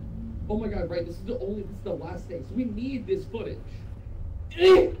 Oh my god! Right, this is the last day, so we need this footage.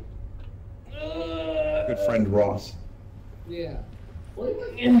 Good friend Ross. Yeah. We'll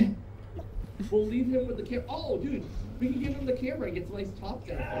leave him with the camera. Oh, dude, we can give him the camera and get some nice top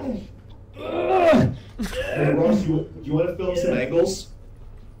down footage. Hey Ross, do you want to film some angles?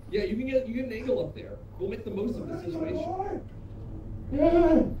 Yeah, you get an angle up there. We'll make the most of the situation.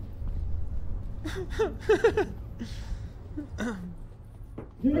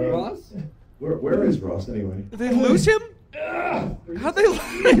 Ross? Where is Ross anyway? Did they lose him? How'd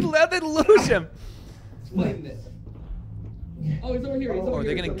they lose him? Explain this. Oh, he's over here. He's over Or are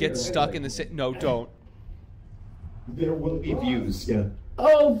they here. gonna get stuck in the No, don't. There will be views. Yeah.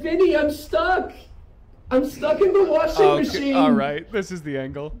 Oh, Vinny, I'm stuck. I'm stuck in the washing machine. All right, this is the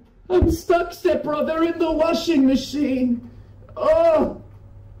angle. I'm stuck, stepbrother, in the washing machine. Oh,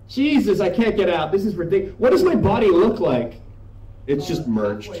 Jesus, I can't get out. This is ridiculous. What does my body look like? It's just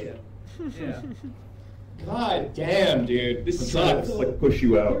merged. Yeah. God damn, dude. This It's sucks. like push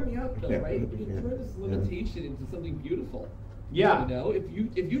you out. Hear me out, though, Yeah. right? We can turn this limitation into something beautiful. Yeah. You know, if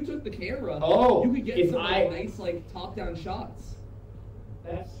you took the camera, Oh, you could get if some I- nice like top-down shots.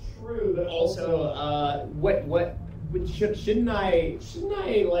 That's true. But also, shouldn't I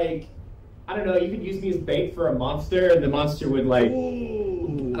like, I don't know, you could use me as bait for a monster, and the monster would like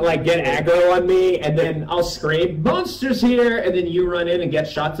get aggro on me, and then I'll scream, "Monster's here!" and then you run in and get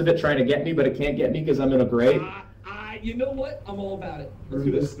shots of it trying to get me, but it can't get me because I'm in a grate. You know what? I'm all about it. Let's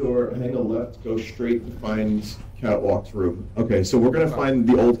Through do this door, hang a left, go straight to find Catwalk's room. Okay, so we're gonna find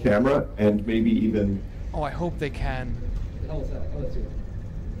the old camera and maybe even. Oh, I hope they can. What the hell is that? Oh, that's you.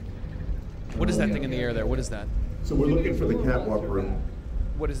 What is that thing in the air there? What is that? So we're looking for the catwalk room.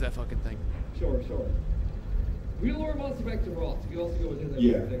 What is that fucking thing? Sure. We lure monster back to Ross. We also go with his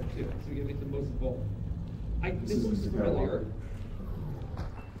Yeah. there too, so we can make the most involved. This is looks the catwalk. familiar.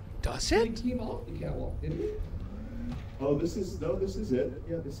 Does We it? came off the catwalk, didn't we? Oh, this is it.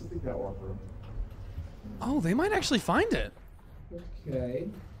 Yeah, this is the catwalk room. Oh, they might actually find it. Okay.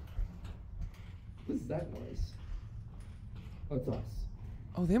 What is that noise? Oh, it's us.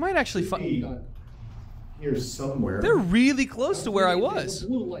 Oh, they might actually Should find. be Done. here somewhere. They're really close to where I It's was. a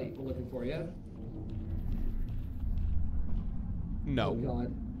blue light we're looking for, yeah? Oh No.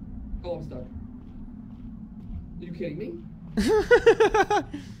 god. Oh, I'm stuck. Are you kidding me?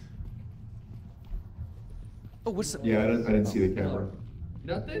 Oh, what's the? Yeah, I didn't see the camera.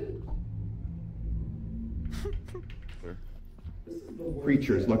 Nothing? This is the worst.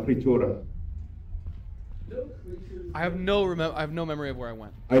 Creatures, la criatura. No creatures. I have no memory of where I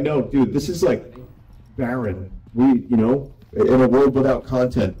went. I know, dude. This is like barren. In a world without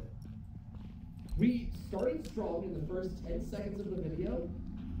content. We started strong in the first 10 seconds of the video,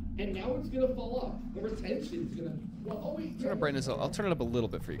 and now it's gonna fall off. The retention's gonna. Well, oh wait, Turn the brightness up. I'll turn it up a little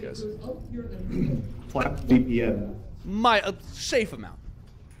bit for you guys. It goes up here and Flap VPN. A safe amount.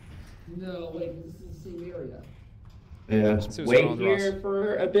 no, wait, this is the same area. Yeah. Suicide Wait on here Ross.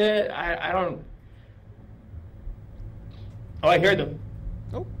 for a bit. I don't. Oh, I heard them.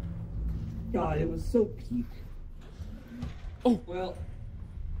 Oh. God, it was so peak. Oh. Well,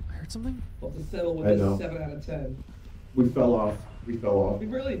 I heard something. we'll have to settle with I this know. 7 out of 10. We fell off. We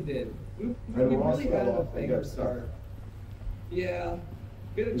really did. We And Ross really fell had a off. I thing got to stuck. start. Yeah.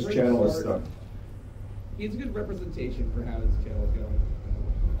 We had a This great channel is start. stuck. He's a good representation for how this channel is going.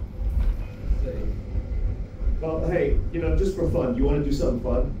 Let's see. Well, hey, just for fun, you want to do something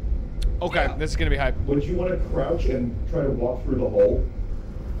fun? Okay, Yeah. this is gonna be hype. Would you want to crouch and try to walk through the hole?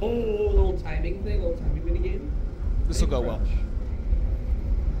 Oh, little timing thing, little timing mini game. This will go well.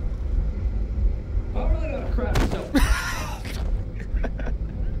 I don't really know how to crouch, so.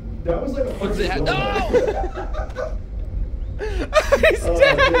 That was like a What's it? fucking No! He's Oh,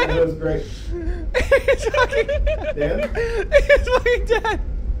 dead. dude, that was great. He's fucking Dan? He's fucking dead.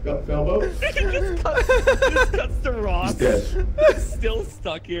 Got Felbo? Just cuts to Ross. He's dead. Still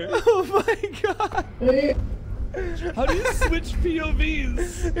stuck here. Oh my god. How do you switch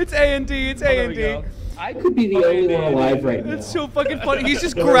POVs? It's A and D. It's A There and we D. go. I could be the only one alive right now. It's so fucking funny. He's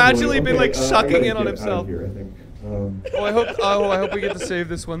just No, gradually okay, been like I sucking gotta in on get out of himself. Here, I think. Oh, I hope we get to save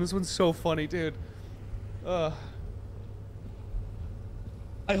this one. This one's so funny, dude.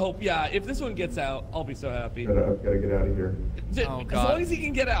 I hope, yeah. If this one gets out, I'll be so happy. I've got to get out of here. Oh, As God. long as he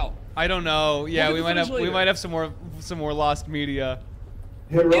can get out. I don't know. Yeah, Look we at might the have footage we later. might have some more lost media.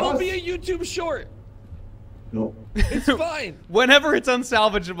 Hey, It'll Ross? be a YouTube short. No. It's fine. Whenever it's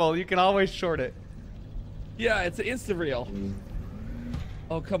unsalvageable, you can always short it. Yeah, it's an Insta reel.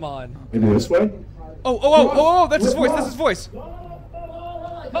 Oh, come on. Maybe this way? Oh, that's his voice. That's his voice. Oh,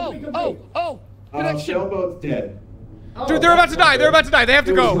 connection. Felbo's dead. Dude, they're about to die. They're about to die. They have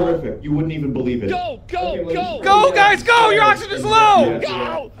to It was go. horrific. You wouldn't even believe it. Go. Go, guys, go! Your oxygen is low.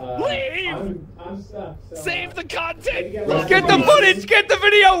 Go! Leave! I'm stuck. So, Save the content! Get the footage. Get the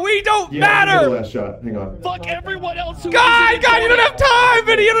video. We don't Yeah, give me the matter. last shot. Hang on. Fuck everyone else who God, isn't you don't have time,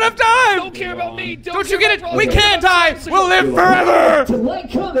 Vinny. You don't have time. Don't care about me. Don't care you get about it? We Ross. can die. We'll live forever. to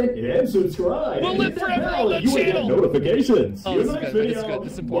like, comment, and subscribe. We'll live forever on the You will get channel. notifications. Oh, See you in this the is next good. video. This is good.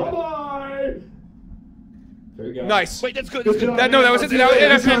 This is important. Bye-bye. There you go. Nice. Wait, that's good. That's good. No, that was it.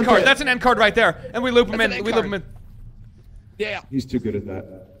 That's an end card. That's an end card right there. And we loop him That's in. an We end loop him in. Yeah. He's too good at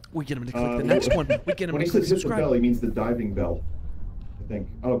that. We get him to click the next one. We get him When to he click says hit the subscribe. bell, he means the diving bell. I think.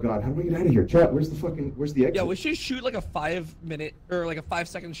 Oh God, how do we get out of here? Chat, where's the exit? Yeah, we should shoot like a 5-minute or like a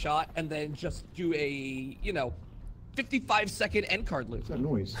 5-second shot and then just do a, 55-second end card loop. What's that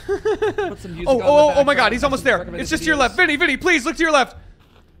noise? Put some music on Oh the my God, background, he's almost there. recommended It's just to your videos. left. Vinny, please look to your left.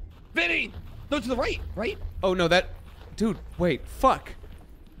 Vinny! No, to the right, right? Oh no, dude, wait, fuck.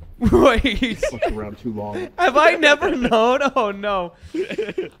 Wait. Fucked around too long. Have I never known? Oh no.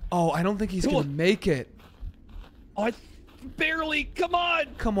 Oh, I don't think he's gonna make it. Oh, barely. Come on.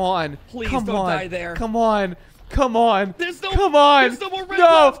 Come on. Please Come don't on. die there. Come on. Come on. There's no. Come on. There's no more red No.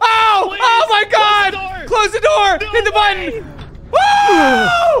 left. Oh! Please. Oh my God! Close the door. No Hit the way. button. Woo!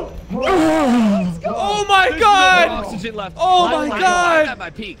 Oh my There's God! no oxygen left. Oh my God! I'm at my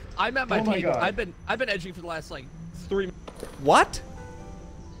peak. I'm at my Oh my peak. God. I've been edging for the last like 3 minutes. What?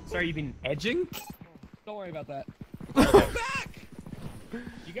 Sorry, you've been edging? Don't worry about that.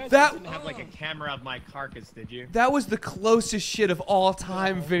 You guys That- didn't have like a camera of my carcass, did you? That was the closest shit of all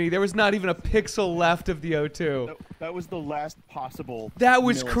time, Vinny. There was not even a pixel left of the O2. That was the last possible. That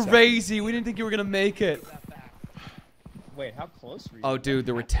was millisecond. crazy. We didn't think you were gonna make it. Wait, how close were you? Oh, dude,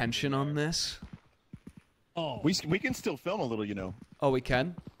 the retention on this. Oh. We can still film a little, Oh, we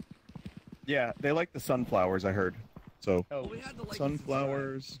can? Yeah, they like the sunflowers, I heard. So, Oh,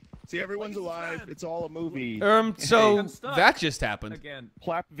 sunflowers. See, everyone's alive. It's all a movie. So I'm stuck. that just happened. again.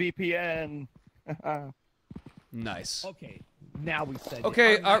 Plap VPN. Nice. Okay. Now we said.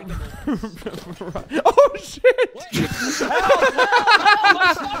 Okay. It. Oh shit!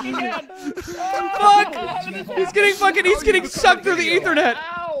 Fuck! He's getting sucked through the Ethernet.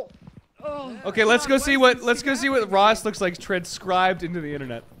 Ow! Oh. Okay, let's go see what Ross looks like transcribed into the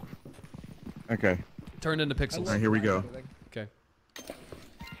internet. Okay. Turned into pixels. All right, here we go. Okay.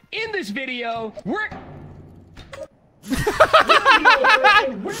 In this video, we're gonna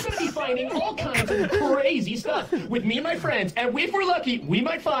be finding all kinds of crazy stuff with me and my friends, and if we're lucky, we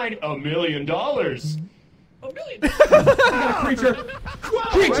might find $1 million. $1 million.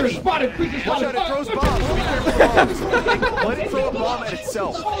 Creature spotted! Creature Watch out, spotted! it throws bombs. Let it throw a bomb at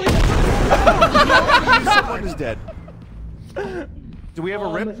itself. Someone is dead. Do we have a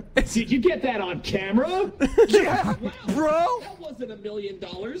rip? Did you get that on camera? Yeah, bro. That wasn't $1 million.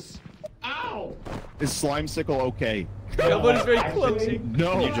 Ow! Is slimecicle okay? Nobody's very clumsy.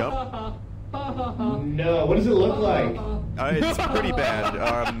 No. Can you jump? No, what does it look like? It's pretty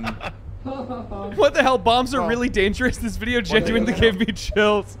bad. What the hell? Bombs are really dangerous. This video genuinely gave me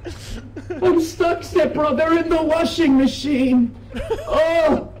chills. I'm stuck, Zipper. They're in the washing machine.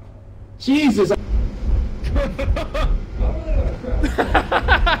 Oh, Jesus.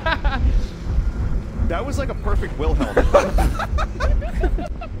 That was like a perfect Wilhelm.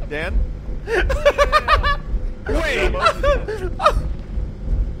 Dan? Wait!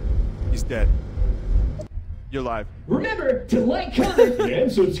 He's dead. You're live. Remember to like, comment,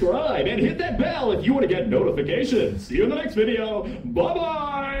 and subscribe, and hit that bell if you want to get notifications. See you in the next video.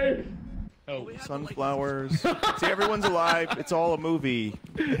 Bye-bye. Oh, sunflowers. See, everyone's alive. It's all a movie.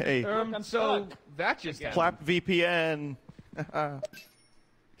 Hey. So that just happened. Clap VPN.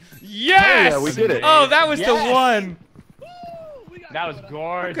 Yes! Yeah, we did it. Oh, that was the one. That was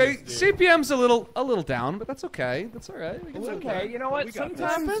gorgeous. Okay, dude. CPM's a little down, but that's okay. That's all right. It's okay. You know what? We got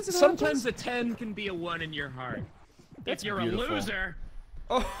this. Sometimes, It sometimes a 10 can be a 1 in your heart. If you're beautiful. a loser.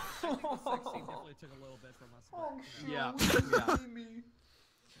 Oh. Definitely took a little bit from us. Yeah.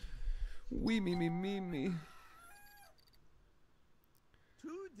 Wee me. 2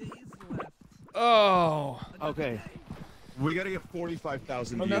 days left. Oh. Okay. We gotta get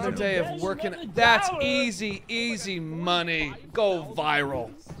 45,000 views. Another day of working. That's easy money. Go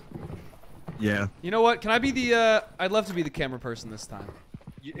viral. Yeah. You know what? Can I be the, I'd love to be the camera person this time.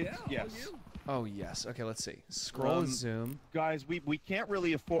 Yes. Oh, yes. Okay, let's see. Scroll and zoom. Guys, we can't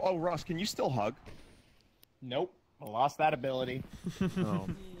really afford... Oh, Ross, can you still hug? Nope. I lost that ability. Oh.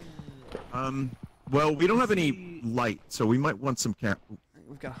 Well, we don't have any light, so we might want some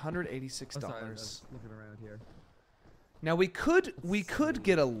We've got $186. Looking around here. Now we could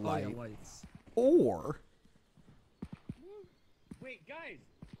get a Oh, light, yeah, lights. or Wait, guys.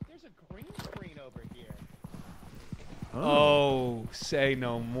 There's a green screen over here. oh, say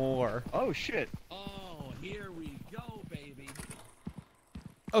no more. Oh, shit. Oh, here we go, baby.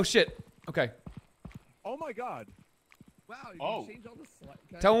 Oh shit. Okay. Oh, my God. Wow, you Oh. changed all the slides.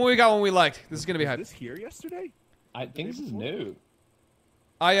 Tell me what we got when we liked. This is gonna be Was hype. this here yesterday? I think this is new.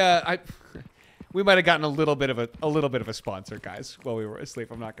 We might have gotten a little bit of a sponsor, guys, while we were asleep.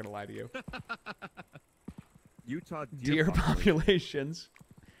 I'm not gonna lie to you. Utah Deer populations.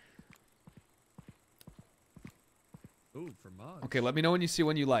 Ooh, for mods. Okay, let me know when you see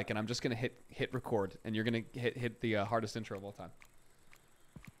one you like, and I'm just gonna hit record, and you're gonna hit the hardest intro of all time.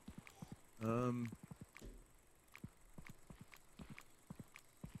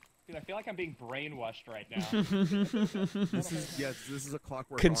 Dude, I feel like I'm being brainwashed right now. This is a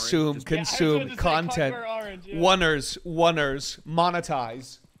Clockwork Consume, Orange. consume content. Oneers,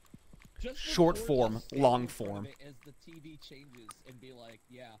 monetize. Just Short record form, us standing long in front of form. it as the TV changes and be like,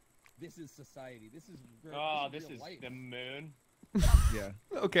 yeah, this is society. This is real, Oh, this this is is real life. the moon. Yeah.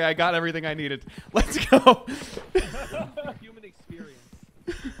 Okay, I got everything I needed. Let's go. Human experience.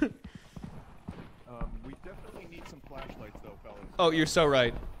 We definitely need some flashlights, though, fellas. Oh, you're so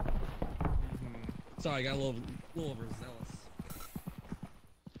right. Sorry, I got a little overzealous.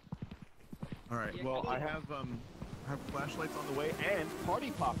 All right. Well, I have flashlights on the way and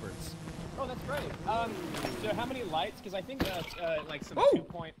party poppers. Oh, that's great. So how many lights? Because I think like some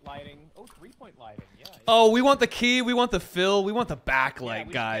 2-point lighting. Oh, 3-point lighting. Yeah. Oh, we want the key, we want the fill, we want the backlight,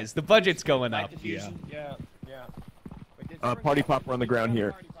 we guys. should The budget's going light up. diffusion. Yeah. Wait, did Party popper on the ground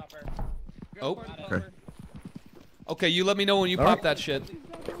here. Party popper. Oh. Okay. Okay, you let me know when you All pop right. that shit.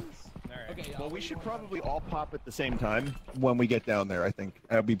 Okay, Well, we should probably all pop at the same time when we get down there. I think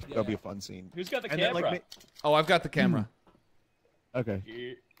that'll be a fun scene. Who's got the And camera? then, like, Oh, I've got the camera. Okay.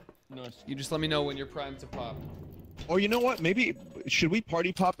 You just let me know when you're primed to pop. Or you know what? Maybe should we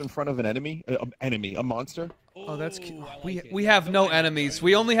party pop in front of an enemy? A monster? Oh, that's cute. like We it. we have no enemies.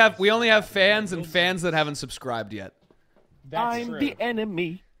 We only have fans and fans that haven't subscribed yet. That's true. the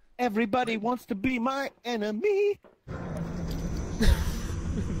enemy. Everybody wants to be my enemy.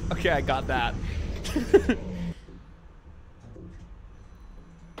 Okay, I got that.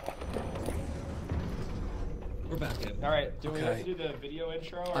 We're back in. All right. Do we have Okay. to do the video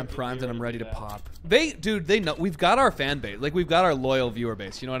intro? Or I'm did primed you and I'm already ready to do that? pop. They know. We've got our fan base. Like, we've got our loyal viewer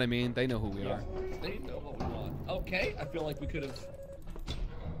base. You know what I mean? They know who we are. They know what we want. Okay, I feel like we could have.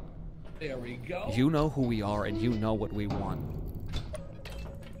 There we go. You know who we are, and you know what we want.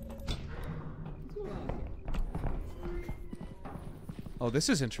 Oh, this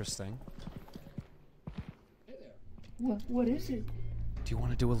is interesting. What is it? Do you want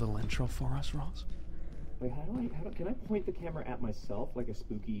to do a little intro for us, Ross? Wait, can I point the camera at myself like a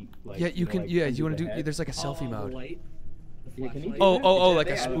spooky, like? Yeah, you can. Yeah, under you want the to do? head? There's like a selfie The mode. light. The Yeah, can you flashlight. do Oh, that? oh, like a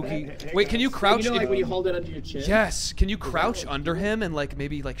Yeah, spooky. hey, Wait, can you crouch? You know, like in- when you hold it under your chin? Yes. Can you crouch under him and like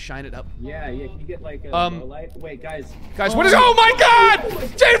maybe like shine it up? Yeah, yeah. Can you get like a low light? Wait, guys. Guys, what is? Oh my God!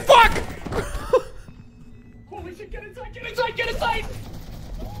 Jane, fuck! Holy shit! Get inside! Get inside! Get inside!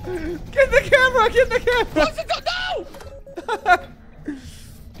 Get the camera! Get the camera! No!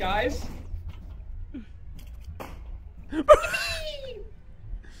 Guys.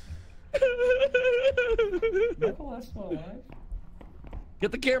 Michael last one alive.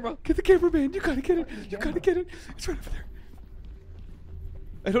 Get the camera. Get the camera, man. You gotta get it. You gotta get it. It's right over there.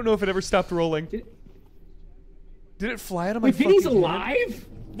 I don't know if it ever stopped rolling. Did it fly out of my Wait, Vinny's fucking hand? alive?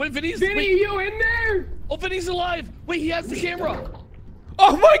 Wait, Vinny's. Vinny, wait. you in there? Oh, Vinny's alive. Wait, he has the camera.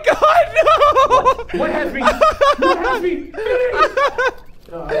 Oh my God! No! What has me? What has me?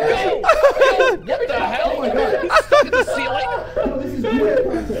 What the hell? Oh my God. He's stuck in the ceiling. Oh, this is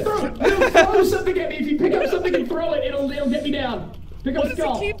weird. Throw something at me. If you pick up something and throw it, it'll get me down. Pick up Why a does he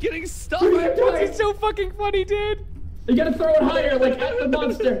skull. keep getting stuck? It's so fucking funny, dude. You gotta throw it higher, like at the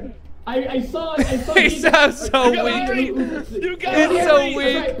monster. I saw. He sounds so weak. You got It's so That's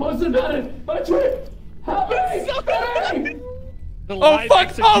weak. right, post about it. My Twitter. Help me! Help me! The Oh live fuck!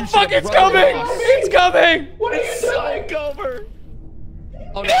 Oh execution fuck! of It's Ryan coming! Ross. It's coming! What are you It's doing? psych over.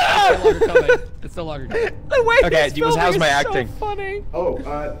 Oh no! It's no longer coming. It's no longer coming. The way Okay, he's Divas, how's filming my is acting? So funny. Oh,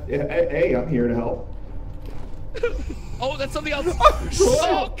 hey, I'm here to help. Oh, that's something else. Oh, shit.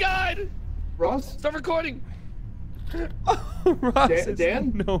 Oh God! Ross? Stop recording. Ross is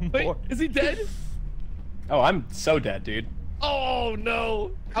Dan? no Wait, more. is he dead? Oh, I'm so dead, dude. Oh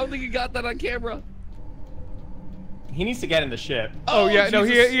no! I don't think he got that on camera. He needs to get in the ship. Oh yeah, no,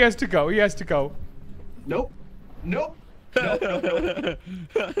 Jesus. he has to go. He has to go. Nope. Nope. I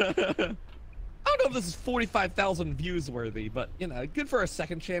don't know if this is 45,000 views worthy, but you know, good for a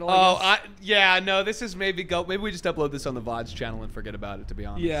second channel. I guess. Yeah, no, this is maybe we just upload this on the VODs channel and forget about it. To be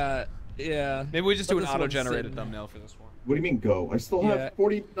honest. Yeah, yeah. Maybe we just Let do an this one auto-generated sit. thumbnail for this one. What do you mean go? I still Yeah. have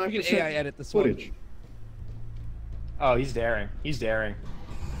 49% We can AI edit this footage. one. Oh, he's daring. He's daring.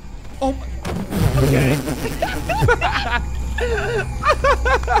 Oh my. Okay.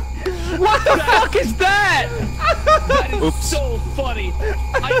 What the fuck is that? That is so funny.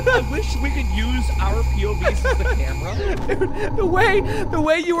 I wish we could use our POVs as the camera. The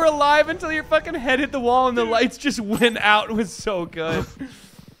way you were alive until your fucking head hit the wall and the lights just went out was so good.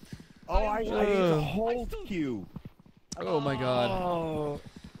 Oh, I need to hold Q. Oh my god. Oh.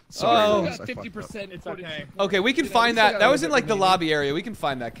 Sorry, Oh. guys, got I fucked up. 50%. It's okay. Okay, we can find that. That was in like the lobby area. We can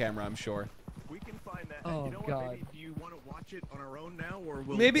find that camera, I'm sure. We can find that. Oh, you know God. What, maybe do you want to watch it on our own now, or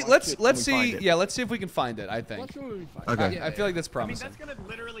we'll Maybe watch let's it when we see. find it? Yeah, let's see if we can find it. I think. Watch what we find. Okay. I feel like that's I mean, promising. that's gonna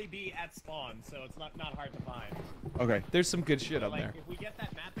literally be at spawn, so it's not hard to find. Okay. There's some good shit up Like, there. if we get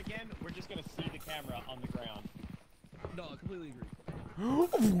that map again, we're just gonna see the camera on the ground. No, I completely agree.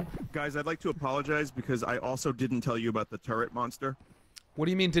 Guys, I'd like to apologize because I also didn't tell you about the turret monster. What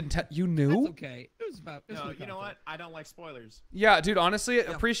do you mean? Didn't you That's knew? okay. It was about. It was No, good you know what? content. I don't like spoilers. Yeah, dude. Honestly,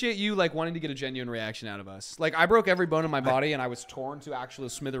 appreciate you like wanting to get a genuine reaction out of us. Like, I broke every bone in my body, and I was torn to actual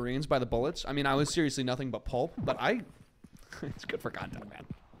smithereens by the bullets. I mean, I was seriously nothing but pulp. But it's good for content, man.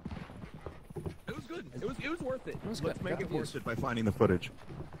 It was good. It was worth it. It was Let's good. make Got it the views. worth it by finding the footage.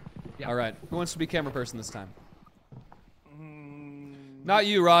 Yeah. All right. Who wants to be camera person this time? Not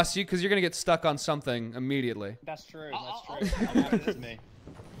you, Ross. You, because you're gonna get stuck on something immediately. That's true. I'll- That's true. I'll have it as me.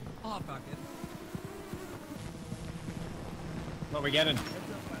 I'll hop back in. What are we getting?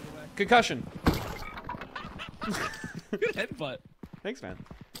 Concussion. Good headbutt. Thanks, man.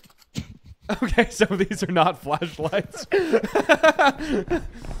 Okay, so these are not flashlights.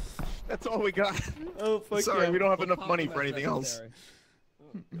 That's all we got. Oh, fuck Sorry, yeah. we don't have We'll enough pop money them for as anything else. necessary.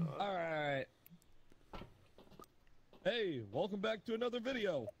 All right. Hey, welcome back to another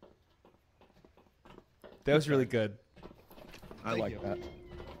video. That was really good. I Thank like you. that.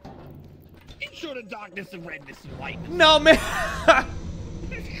 Ensure the darkness and redness and whiteness. No, man.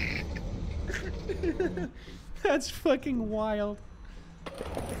 That's fucking wild.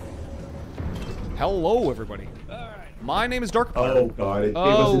 Hello, everybody. All right. My name is Dark. Oh god, it gave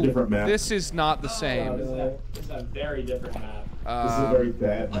us a different map. This is not the This same. is a very different map. This is a very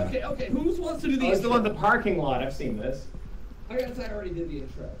bad map. Okay, okay. Who wants to do Oh, the it's the one intro? in the parking lot. I've seen this. I guess I already did the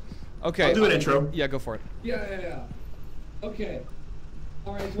intro. Okay. I'll do an intro. Yeah, go for it. Yeah. Okay.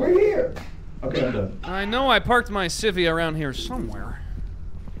 All right. So We're here! Okay, I'm done. I know I parked my civvy around here somewhere.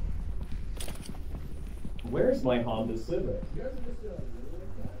 Where's my Honda Civic?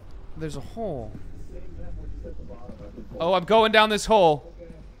 There's a hole. Oh, I'm going down this hole.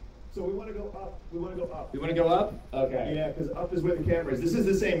 So we want to go up. We want to go up. You want to go up? Okay. Yeah, because up is where the camera is. This is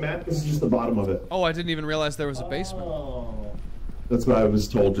the same map. This is just the bottom of it. Oh, I didn't even realize there was a basement. Oh, That's what I was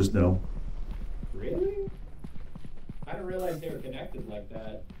told just now. really? I didn't realize they were connected like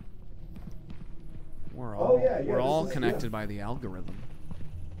that. We're all, yeah, we're this all is- connected by the algorithm.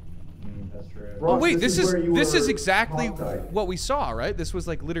 That's true. Oh Ross, wait, this is where you this is were exactly hog-tied. what we saw, right? This was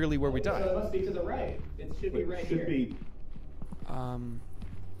like literally where we So it died. must be to the right. It should be right Should here. be.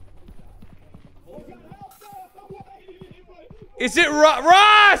 Is it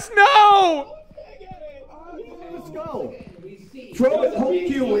Ross? No! Let's go. Throw it. Hold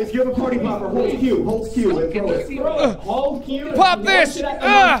Q. If you have a party popper, hold Q. Hold Q and throw it. Throw it. Hold Q. and Pop launch this! it at the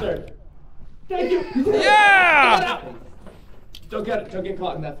Ah! monster. Thank you. Yeah! Don't get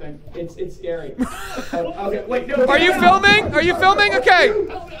caught in that thing. It's scary. Okay, wait, no. Are you filming? Are you filming? Okay.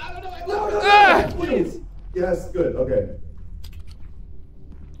 Ah! Please. Yes, good. Okay.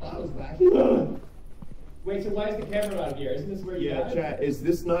 Wait, so why is the camera not here? Isn't this where you Yeah, died? chat. Is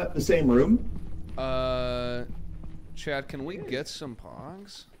this not the same room? Chad, can we get some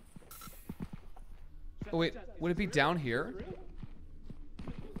pogs? Oh wait, would it be down here?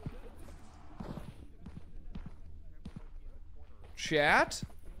 Chat?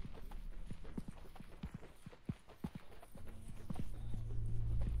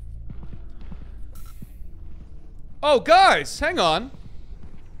 Oh, guys, hang on.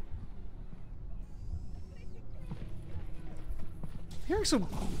 Hearing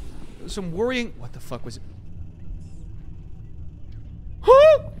some worrying. What the fuck was it?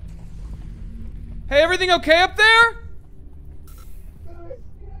 Huh? Hey, everything okay up there?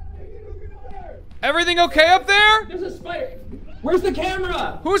 Everything okay up there? There's a spider. Where's the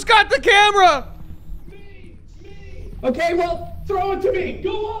camera? Who's got the camera? Okay, well, throw it to me.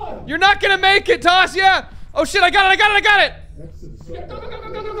 Go on. You're not gonna make it, Tasya! Oh shit, I got it!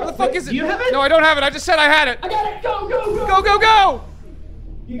 Where the fuck is it? Do you have it? No, I don't have it. I just said I had it. I got it. Go. Go!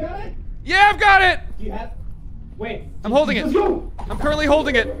 You got it? Yeah, I've got it! Do you have? Wait. I'm holding it. Let's go. I'm currently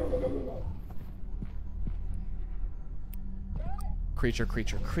holding it.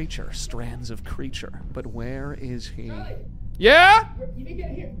 Creature, strands of creature. But where is he? Charlie, Yeah? you need to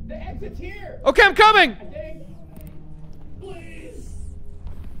get here. The exit's here. Okay, I'm coming! I think. Please.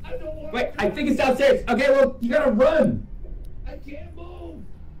 I don't want. Wait, I think it's downstairs. Okay, well, you gotta run. I can't move.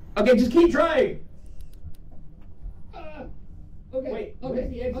 Okay, just keep trying. Okay. Wait, where's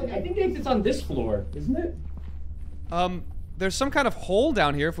the exit? I think the exit's on this floor, isn't it? There's some kind of hole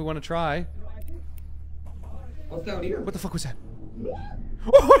down here if we want to try. What's down here? What the fuck was that?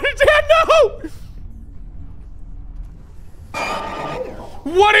 Oh, Dad, no!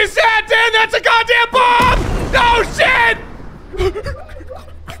 What is that, Dan? That's a goddamn bomb! No shit!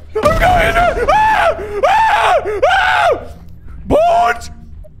 I'm going to... Bones!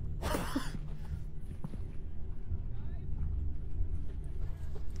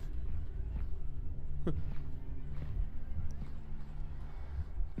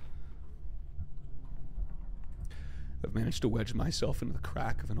 I've managed to wedge myself into the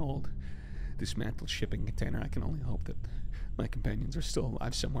crack of an old, dismantled shipping container. I can only hope that my companions are still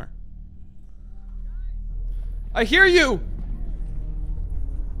alive somewhere. I hear you!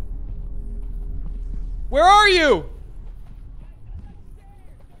 Where are you?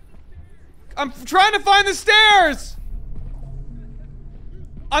 I'm trying to find the stairs!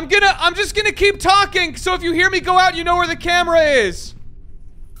 I'm just gonna keep talking, so if you hear me go out, you know where the camera is.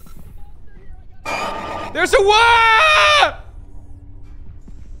 There's a wah!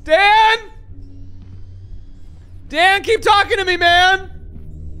 Dan? Dan, keep talking to me, man!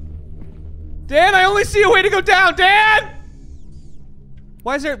 Dan, I only see a way to go down, Dan!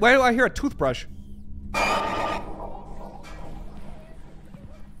 Why do I hear a toothbrush?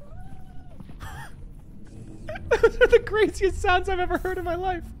 Those are the craziest sounds I've ever heard in my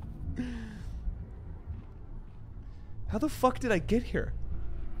life. How the fuck did I get here?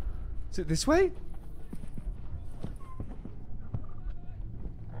 Is it this way?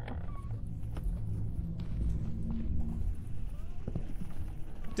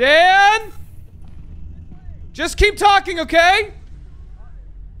 Dan? Just keep talking, okay?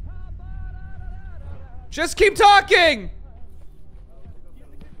 Just keep talking!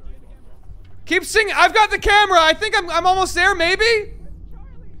 Keep singing. I've got the camera. I think I'm almost there, maybe?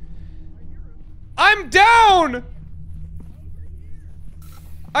 I'm down!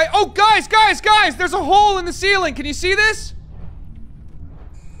 Oh, guys! There's a hole in the ceiling. Can you see this?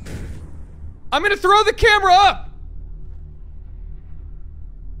 I'm gonna throw the camera up.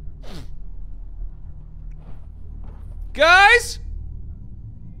 Guys?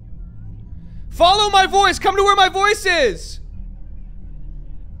 Follow my voice. Come to where my voice is.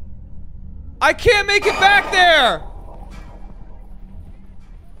 I can't make it back there.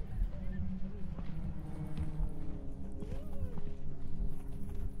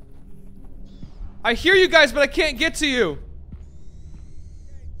 I hear you guys, but I can't get to you.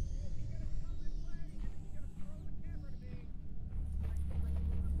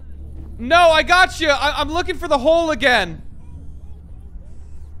 No, I got you. I'm looking for the hole again.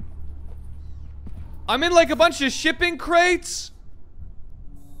 I'm in like a bunch of shipping crates.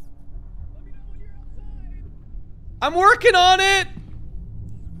 I'm working on it.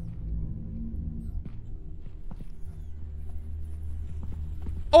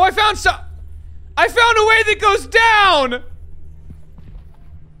 Oh, I found a way that goes down.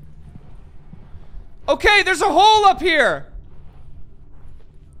 Okay, there's a hole up here.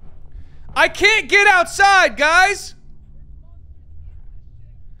 I can't get outside, guys.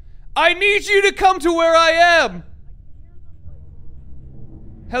 I need you to come to where I am.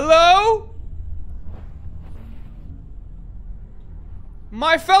 Hello?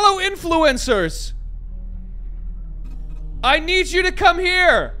 My fellow influencers. I need you to come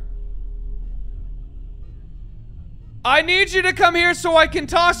here. I need you to come here so I can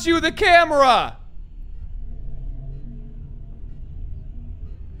toss you the camera.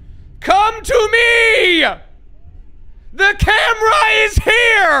 Come to me! The camera is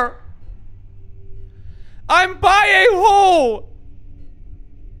here! I'm by a hole!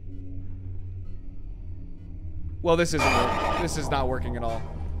 Well, this is not working at all.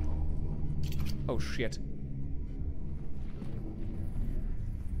 Oh, shit.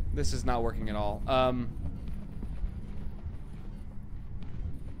 This is not working at all.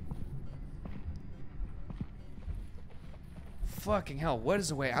 Fucking hell, what is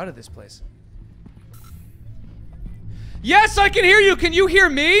the way out of this place? Yes, I can hear you! Can you hear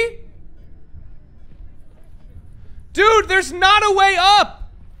me? Dude, there's not a way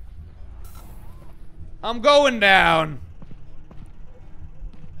up! I'm going down.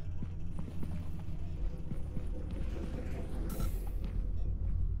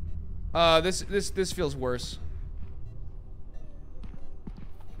 This feels worse.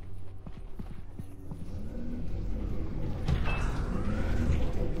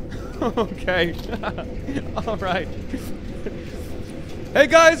 Okay. Alright. Hey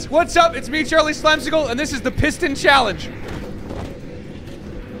guys, what's up? It's me, Charlie Slimecicle, and this is the Piston Challenge.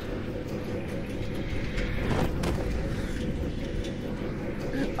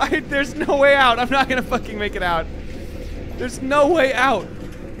 There's no way out. I'm not gonna fucking make it out. There's no way out.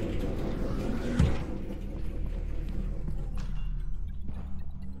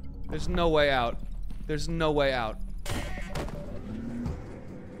 There's no way out. There's no way out.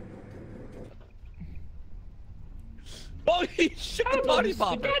 Oh, he shot the body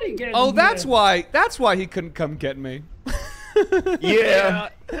popper. Oh, that's why. That's why he couldn't come get me. Yeah.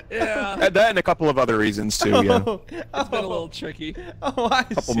 Yeah. And that and a couple of other reasons too. Yeah. It's been a little tricky. Oh, I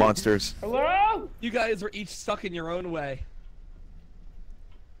Couple see. monsters. Hello? You guys were each stuck in your own way.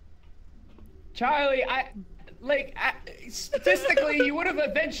 Charlie, statistically, you would have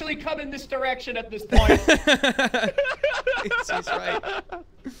eventually come in this direction at this point. He's right.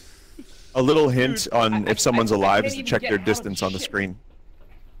 A little hint on if someone's alive is can't to even check get their out. distance on the Shit. screen.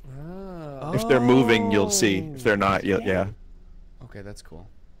 Oh. If they're moving, you'll see. If they're not, yeah. Okay, that's cool.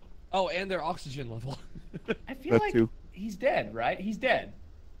 Oh, and their oxygen level. I feel That like too. he's dead, right? He's dead.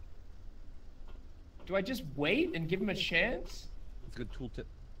 Do I just wait and give him a chance? It's a good tooltip.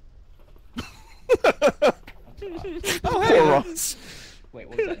 Oh, Poor Ross. Wait,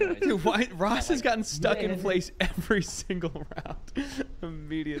 what was that noise? Dude, why, Ross has gotten stuck in place every single round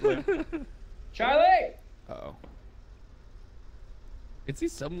immediately. Charlie! Uh-oh. It's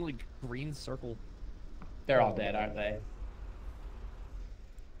these some like green circle. They're all dead, aren't they?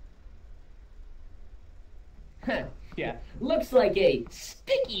 Huh, yeah. Looks like a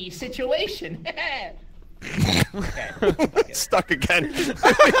sticky situation. Okay. Stuck again.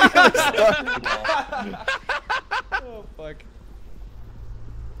 Oh, fuck.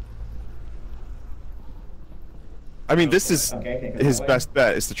 I mean, this is Okay, his best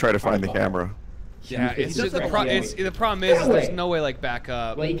bet is to try to find the camera. Yeah, it's He just the, doesn't pro like it's, the problem is there's no way, like, back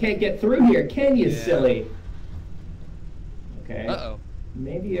up. Well, you can't get through here, can you, Yeah. silly? Okay. Uh-oh.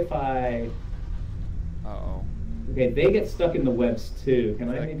 Maybe if I... Uh-oh. Okay, they get stuck in the webs too. Can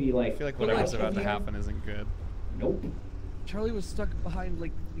I like- maybe like... I feel like What do whatever's I about to can do? happen isn't good. Nope. Charlie was stuck behind,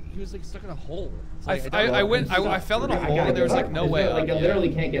 like, he was, like, stuck in a hole. It's I, like, I, I went, I fell in a I hole gotta and there was, give like, up. no There's way up. Like, I Yeah.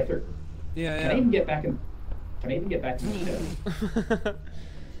 literally can't get through. Yeah, Can I even get back in... Can I even get back in the ship?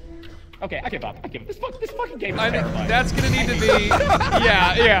 Okay, I give up. I give up. This fucking game is I think terrifying. that's gonna need to be...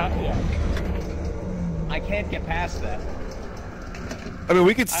 Yeah. I can't get past that. I mean,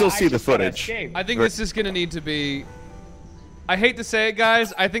 we could still I see the just gotta footage. escape. I think this is gonna need to be... I hate to say it,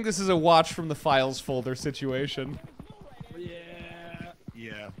 guys. I think this is a watch from the files folder situation.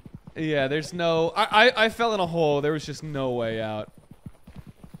 Yeah. Yeah, there's no... I fell in a hole. There was just no way out.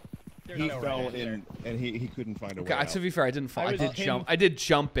 He fell in, and he couldn't find a way Okay, out. to be fair, I didn't fall. I was did pinned- jump. I did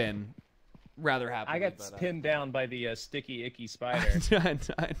jump in. Rather happily. I got but, pinned down by the sticky, icky spider.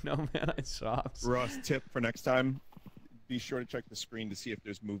 I know, man. I sobbed. Ross, tip for next time: be sure to check the screen to see if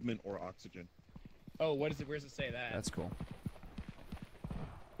there's movement or oxygen. Oh, what is it? Where does it say that? That's cool.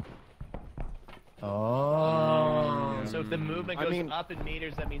 Oh. So if the movement I goes mean- up in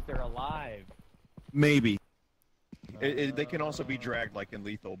meters, that means they're alive. Maybe. They can also be dragged like in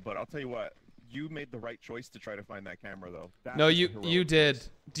Lethal, but I'll tell you what. You made the right choice to try to find that camera, though. That No, was you a heroic you did. choice.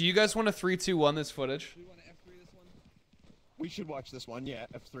 Do you guys want to 3, 2, 1 this footage? Do we want to F3 this one? We should watch this one. Yeah,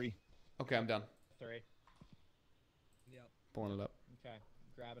 F3. Okay, I'm done. 3. Yep. Pulling it up. Okay,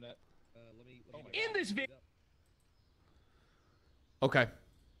 grabbing it. Let me In this video... Okay.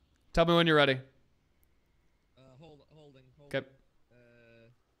 Tell me when you're ready. holding. Okay.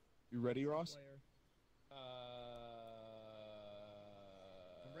 You ready, Ross? Player.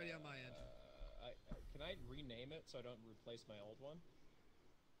 I'm ready on my end. Can I rename it so I don't replace my old one?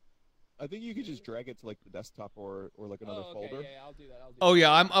 I think you could just drag it to like the desktop or like another okay, folder. yeah, I'll do that. I'll do Oh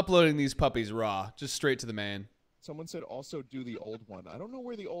yeah, I'm uploading these puppies raw, just straight to the main. Someone said also do the old one. I don't know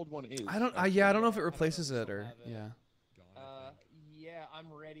where the old one is. I don't. Yeah, I don't know if it replaces it or. Yeah. Yeah,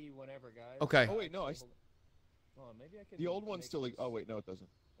 I'm ready whenever, guys. Okay. Oh wait, no. Hold on, maybe I can The old one's make still like. this- Oh wait, no, it doesn't.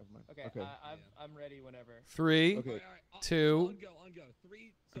 Never mind. Okay, I'm ready whenever. 3, Okay. All right, 2. On go.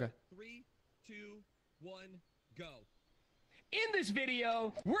 3. Okay. 3, 2, 1, go. In this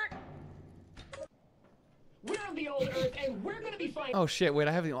video, we're on the old Earth, and we're gonna be finding... Oh shit! Wait,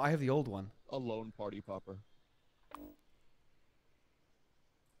 I have the old one. A lone party popper.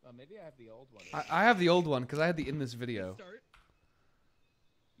 Maybe I have the old one. I have the old one because I had the in this video. Start.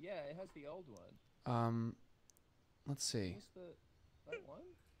 Yeah, it has the old one. Let's see. What's the that one?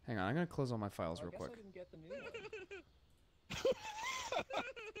 Hang on, I'm gonna close all my files Oh, I real guess quick. I didn't get the new one.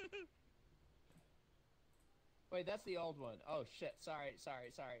 Wait, that's the old one. Oh shit! Sorry.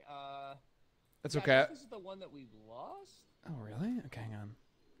 That's yeah, I okay. guess this is the one that we lost. Oh really? Okay, hang on.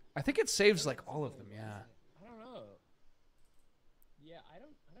 I think it saves like all of them. Yeah. I don't know. Yeah, I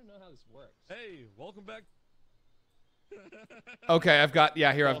don't know how this works. Hey, welcome back. Okay, I've got.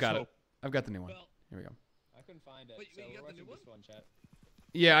 Yeah, here I've got it. Also- I've got the new one. Well- Here we go. I couldn't find it. Wait, so you we're got the new watching one? this one, chat.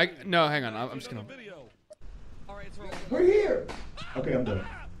 Yeah, no, hang on. I'm just gonna. Video. All right, it's rolling. We're here. Okay, I'm done.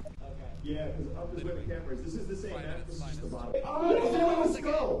 Yeah, because up is where the camera is. This is the same map. This is just the bottom. Let's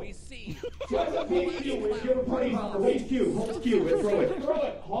go. We see. Try to beat Q. If you have a party hopper, hold Q. Hold Q and throw it. Throw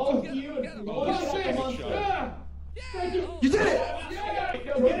it. Hold Q and throw it. Yeah. Thank you. You did it. Yeah.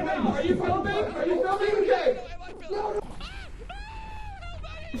 Get him out. Are you filming? Are you filming? Okay. No.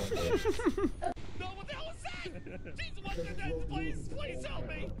 No, what the hell is that? Jesus, what's that? Please help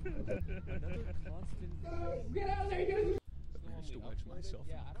me. Get out of there. Get in. To wedge myself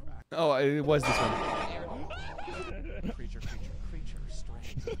in the crack. Oh, it was this one. Creature,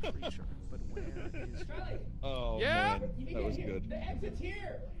 strange creature. But where is he? Oh, yeah? man. That was good. The exit's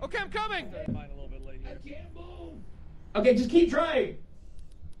here. Okay, I'm coming. Mine a little bit late here. I can't move. Okay, just keep trying.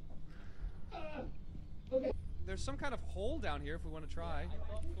 Okay. There's some kind of hole down here if we want to try.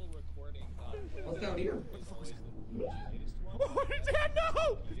 What's down here? What is that?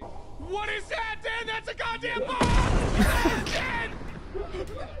 No! What is that, Dan? That's a goddamn bomb! Dan!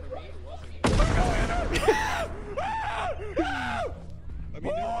 I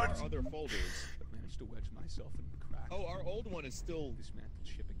mean, there are other folders. I managed to wedge myself in the crack. Oh, our old one is still Dismantled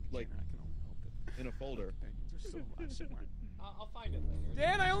shipping like container. I can only hope that in a folder. penguins are still alive somewhere. I'll find it later.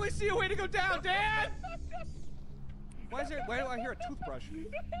 Dan, I only see a way to go down, Dan! Why do I hear a toothbrush?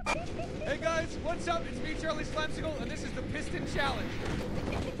 Hey guys, what's up? It's me, Charlie Slimecicle, and this is the Piston Challenge.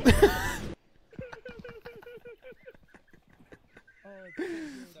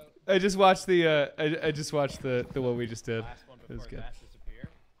 I just watched the I just watched the one we just did. Last one It was before good. Dash disappear.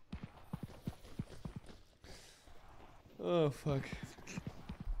 Oh fuck. I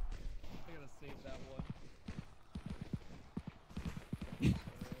gotta save that one.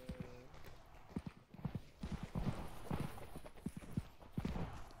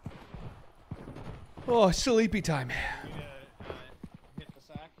 Oh, sleepy time. You need to hit the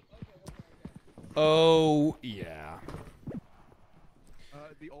sack. Oh yeah.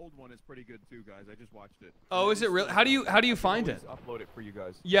 The old one is pretty good too, guys. I just watched it. Oh, is it real? How do you find it? Upload it for you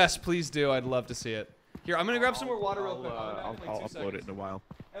guys. Yes, please do. I'd love to see it. Here, I'm gonna grab some more water real quick. I'll upload it in a while.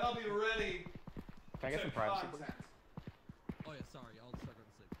 And I'll be ready. Can I get some privacy, please? Oh yeah, sorry. I'll start going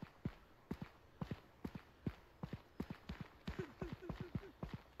to sleep.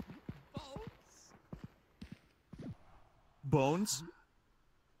 Bones?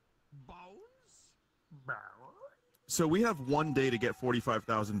 So we have one day to get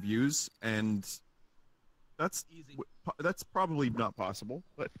 45,000 views, and that's probably not possible,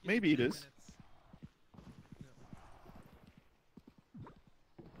 but maybe it is.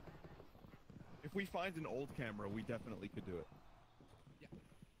 If we find an old camera, we definitely could do it. Yeah.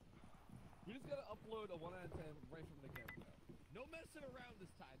 We just gotta upload a 1 out of 10 right from the camera. No messing around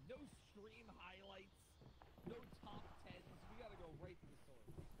this time. No stream highlights. No top 10s. We gotta go right to the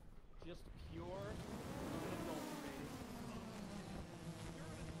source. Just pure unadulterated.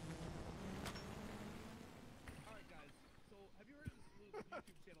 Alright guys, so have you heard of this little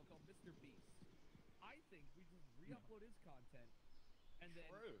YouTube channel called Mr. Beast? I think we just re-upload his content and then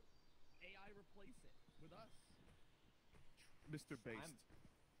AI replace it with us. Mr. Based.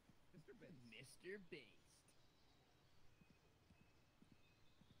 Mr. Beast.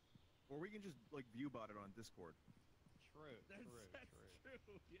 Or we can just, like, view bot it on Discord. True. That's true,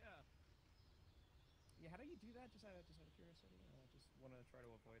 yeah. Yeah, how do you do that? Just out of curiosity. I just want to try to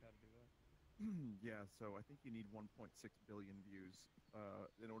avoid how to do that. Yeah, so I think you need 1.6 billion views.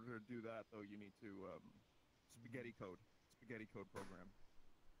 In order to do that, though, you need to spaghetti code program.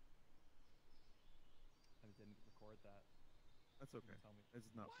 I didn't record that. That's okay. Tell me.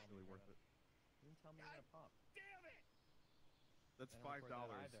 It's not really worth it. You didn't tell me you're gonna pop. Damn it! That's I didn't $5. record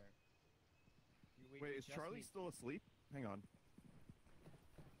that either. Wait, is Charlie still asleep? Hang on.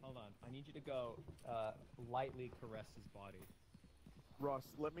 Hold on. I need you to go lightly caress his body. Ross,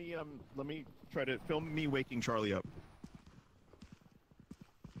 let me try to film me waking Charlie up.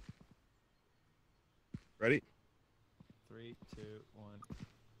 Ready? 3, 2,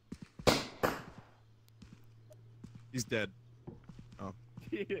 1. He's dead. Oh.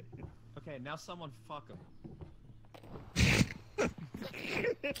 Okay, now someone fuck him.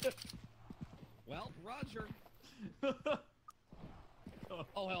 Well, Roger.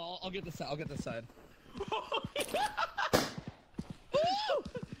 Oh hell, I'll get this side. I'll get this side.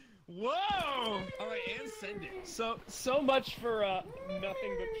 Whoa! All right, and send it. So much for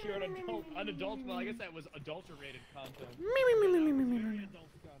nothing but pure unadulterated. Well, I guess that was adulterated content. Very adult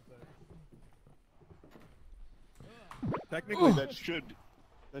content. Technically, that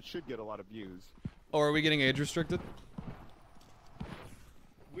should get a lot of views. Or are we getting age restricted?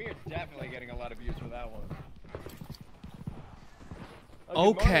 We're definitely getting a lot of views for that one.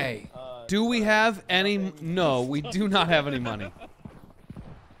 Okay. Do we have any? No, we do not have any money.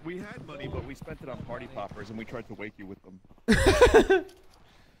 We had money, but we spent it on party poppers, and we tried to wake you with them.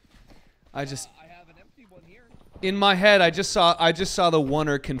 I just. I have an empty one here. In my head, I just saw the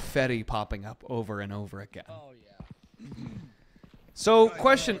Wonder confetti popping up over and over again. Oh yeah. So,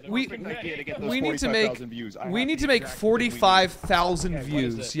 question: we need to make 45,000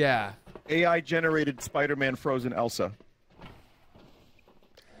 views. Yeah. AI generated Spider-Man Frozen Elsa.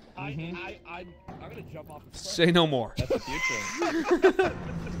 I'm gonna jump off. Say no more. That's the future.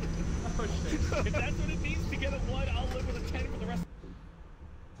 If that's what it needs to get a 1, I'll live with a 10 for the rest.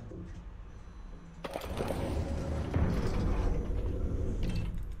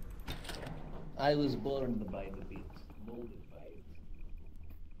 I was born by the beat, molded by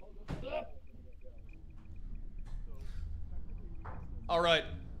it. All right.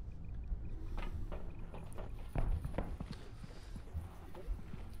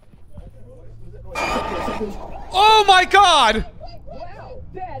 Oh my God! Wow,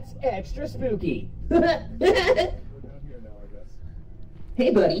 that's extra spooky.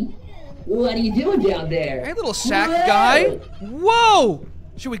 Hey, buddy. What are you doing down there? Hey, little sack guy. Whoa!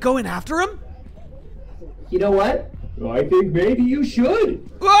 Should we go in after him? You know what? I think maybe you should.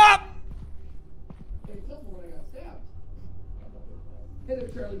 Ah!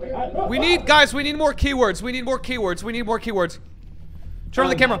 We need, guys, we need more keywords. We need more keywords. We need more keywords. Turn on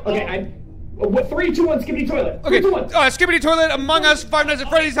the camera. Okay, what? 3, 2, 1, skibbity toilet. Okay, 3, 2, 1. Skibbity Toilet, Among Us, Five Nights at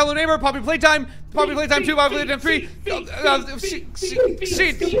Freddy's, Hello Neighbor, Poppy Playtime 2, Poppy Playtime 3,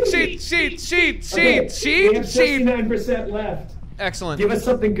 Seed. We have 69% left. Excellent. Give us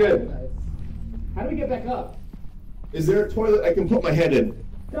something good. How do we get back up? Is there a toilet I can put my head in?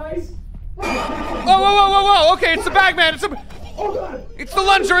 Guys? Whoa, okay, it's the Bagman, it's the... Oh God! It's the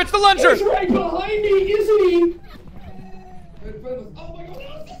Lunger, it's the Lunger! He's right behind me, isn't he?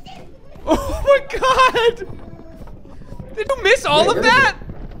 Oh my God! Did you miss all of that?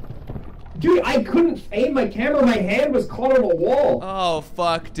 Dude, I couldn't aim my camera. My hand was caught on a wall. Oh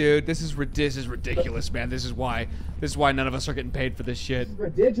fuck, dude. This is ridiculous, man. This is why none of us are getting paid for this shit.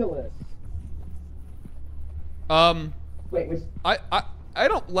 Ridiculous. Wait, which... I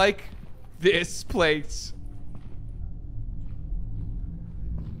don't like this place.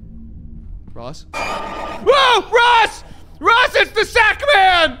 Ross? Whoa! Ross! Ross, it's the sack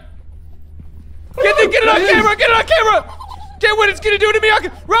man! Get it on camera! Get it on camera! Get what it's gonna do to me!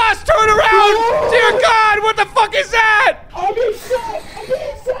 Ross, turn around! No! Dear God, what the fuck is that? I'm being sacked! I'm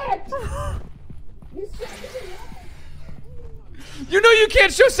being sacked! You know you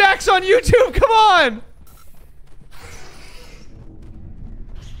can't show sacks on YouTube. Come on!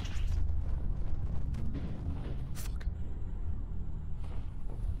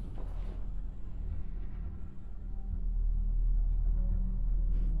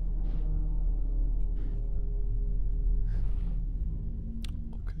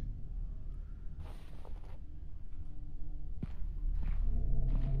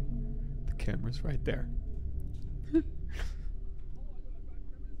 Camera's right there.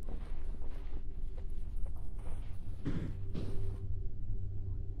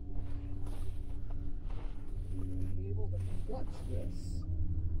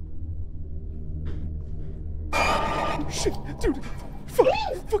 Shit, dude. Fuck.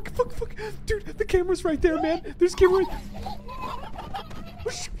 Dude, the camera's right there, man. There's camera. Oh,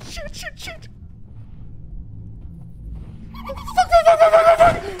 shit.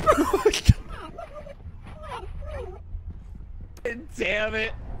 Fuck. Damn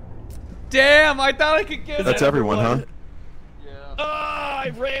it. Damn, I thought I could get That's everyone, huh?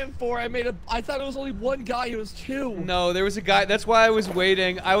 I ran for it. I thought it was only one guy. It was 2. No, there was a guy. That's why I was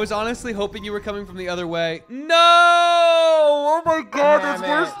waiting. I was honestly hoping you were coming from the other way. No! Oh my God, that's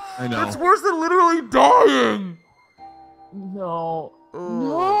worse. I know. That's worse than literally dying. No.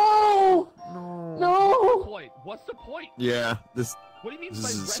 No. What's the point? Yeah, this. What do you mean This by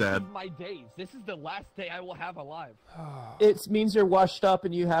is rest sad. of my days? This is the last day I will have alive. It means you're washed up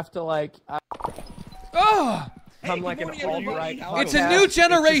and you have to like become like an alt-right. It's a new It's just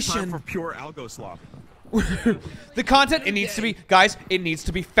time generation. for pure algo slop. The content, it needs to be, guys, it needs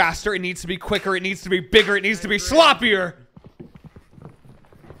to be faster, it needs to be quicker, it needs to be bigger, it needs to be sloppier.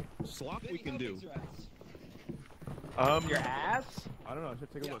 Slop we can do. Your ass? I don't know. I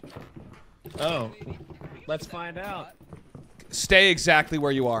should take a look. Oh. Let's find out. Stay exactly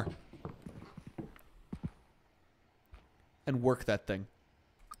where you are. And work that thing.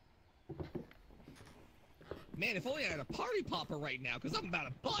 Man, if only I had a party popper right now, because I'm about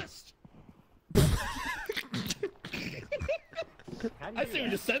to bust. I see you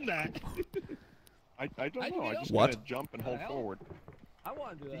just said that. I don't know. I just What? gotta jump and hold forward. I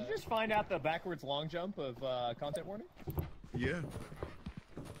want to do that. Did you just find out the backwards long jump of content warning? Yeah.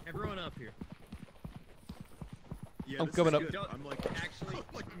 Everyone up here. Yeah, I'm this coming is up. good. I'm like, Actually,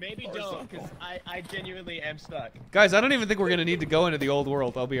 maybe don't, because I genuinely am stuck. Guys, I don't even think we're gonna need to go into the old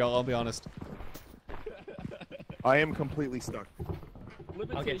world. I'll be honest. I am completely stuck.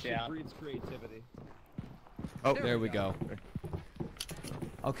 I'll get you out. breeds creativity. Oh, There we go.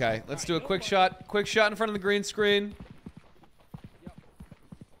 Okay, let's do a quick shot. Quick shot in front of the green screen.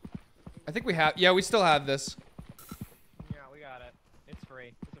 I think we have. Yeah, we still have this. Yeah, we got it. It's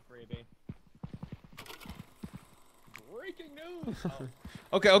free. It's a freebie. Breaking news.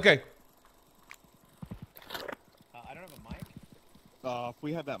 Okay, okay. I don't have a mic. if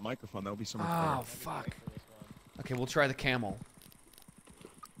we had that microphone, that would be so much Oh better. fuck. Okay, we'll try the camel.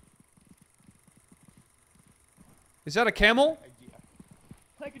 Is that a camel?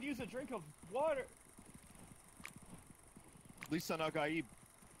 I could use a drink of water. Lisa Nagaib.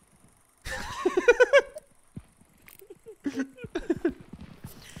 Hey,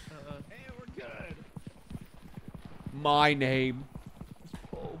 we're good. My name.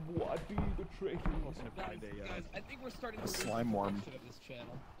 Oh, what be the traitor? Guys, I think we're starting to slime worm. of this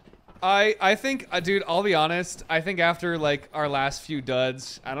channel. I think, dude, I'll be honest. I think after like our last few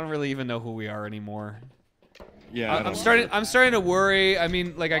duds, I don't really even know who we are anymore. Yeah, I'm starting to worry. I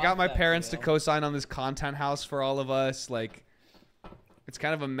mean, like I got my parents to co-sign on this content house for all of us. Like, it's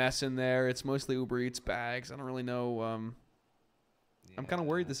kind of a mess in there. It's mostly Uber Eats bags. I don't really know. I'm kind of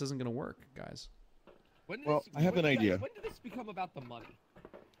worried this isn't gonna work, guys. Well, I have an idea. When did this become about the money?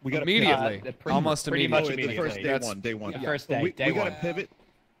 We got Immediately, almost pretty immediately. much the first day one. The first day. We Day got to one. pivot.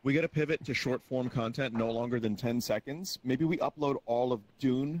 We got to pivot to short form content, no longer than 10 seconds. Maybe we upload all of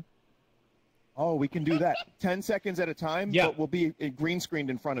Dune. Oh, we can do that. 10 seconds at a time. Yeah. But we'll be green screened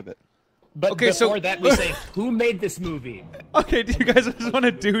in front of it. But Okay, so- before that, we say, who made this movie? Okay, do you guys just want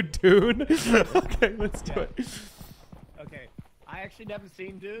to do Dune? Okay, let's do it. Okay. I actually never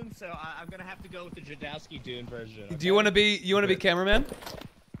seen Dune, so I'm gonna have to go with the Jodorowsky Dune version. Okay? Do you want to be? You want to be cameraman?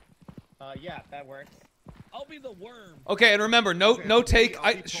 Yeah, that works. I'll be the worm. Okay, and remember, no take.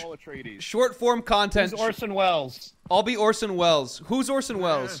 I'll be Paul Atreides. Short form content. Who's Orson Welles? I'll be Orson Welles. Who's Orson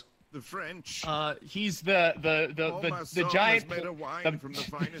Welles? The French. He's All the my soul giant is made of wine the from the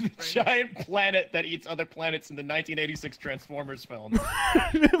finest grain. giant planet that eats other planets in the 1986 Transformers film.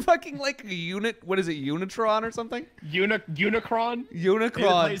 Fucking like a unit. What is it? Unitron or something? Unicron.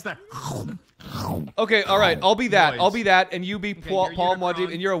 Unicron. Plays that. Okay, all right. I'll be that. Noise. I'll be that, and you be Paul you're Muad'Dib,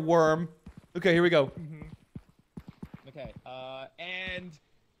 Unicron. and you're a worm. Okay, here we go. Okay. And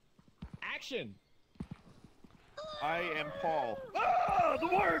action. I am Paul. Ah, the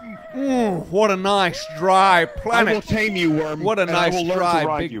worm. What a nice dry I planet. will tame you, worm. What a and I nice will learn to dry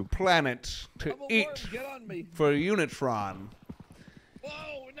ride big you. planet to I'm a eat worm. Get on me. for Unitron.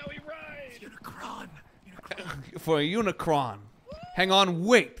 Whoa, no, he rides. For a Unicron. Hang on,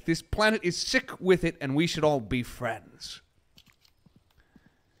 wait. This planet is sick with it, and we should all be friends.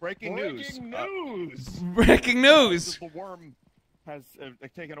 Breaking news. Breaking news. The worm has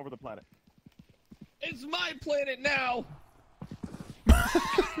taken over the planet. It's my planet now.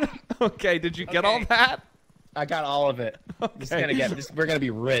 Okay, did you get all that? I got all of it. Okay. We're gonna be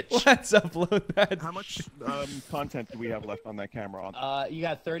rich. Let's upload that. How much content do we have left on that camera? You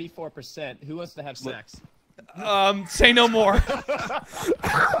got 34%. Who wants to have sex? Say no more.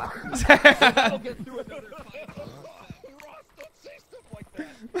 I'll get through another fight. Ross, don't say stuff like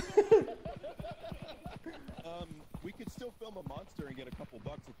that. We could still film a monster and get a couple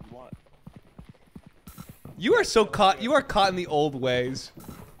bucks if you want. You are so caught. You are caught in the old ways.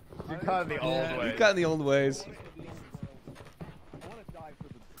 You're caught in the old way. You're caught in the old ways. I want to die for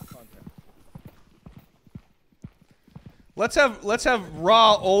the content. Let's have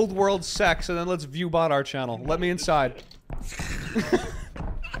raw old world sex, and then let's view bot our channel. Let me inside.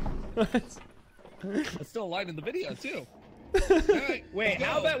 It's still alive in the video too. Wait,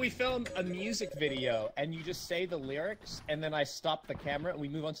 how about we film a music video and you just say the lyrics and then I stop the camera and we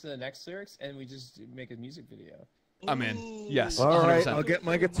move on to the next lyrics and we just make a music video? I'm in. Yes. All 100%. right, I'll get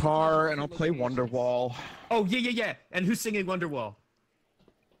my guitar and I'll play Wonderwall. Oh, yeah. And who's singing Wonderwall?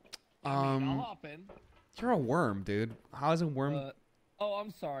 I'll hop in. You're a worm, dude. How is a worm? Oh,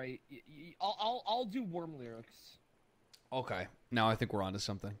 I'm sorry. I'll do worm lyrics. Okay. Now I think we're onto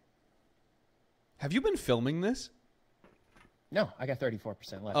something. Have you been filming this? No, I got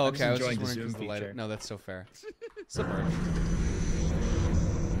 34% left. Oh, I'm okay. I was enjoying just the wondering Zoom if the lighter. feature. No, that's so fair. Submerge.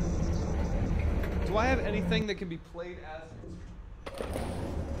 Do I have anything that can be played as?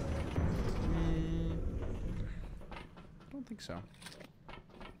 I don't think so.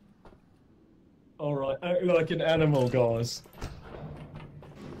 Alright, act like an animal, guys.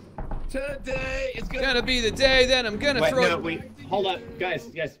 Today is Gonna be the day that I'm gonna Wait, throw. no, hold up, guys.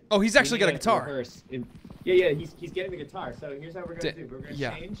 Oh, he's actually got a guitar. Yeah, he's getting the guitar. So here's how we're gonna do. We're gonna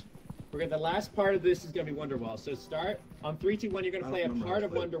change. We're gonna, the last part of this is gonna be Wonderwall. So start on 3, 2, 1. You're gonna play a part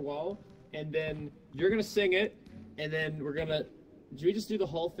of Wonderwall, and then you're gonna sing it, and then we're gonna. Should we just do the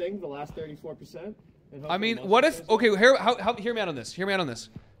whole thing, the last 34%? I mean, what if? Okay, hear me out on this. Hear me out on this.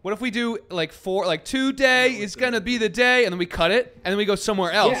 What if we do like today is gonna be the day, and then we cut it, and then we go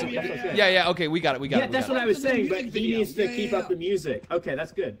somewhere else? Yeah. Okay, we got it. Yeah, that's what I was saying. But he needs to keep up the music. Okay,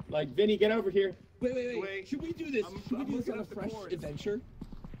 that's good. Like Vinny, get over here. Wait. Should we do this? Should we do this on a fresh adventure?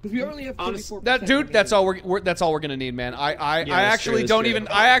 Because we only have 34%. That's all we're gonna need, man. I actually don't even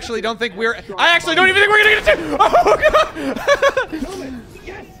think we're gonna get to. Oh god!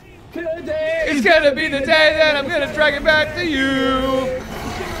 Yes. Today it's gonna be the day that I'm gonna drag it back to you.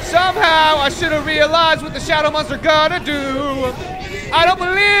 Somehow I should have realized what the shadow monster gonna do. I don't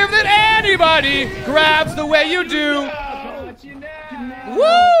believe that anybody grabs the way you do.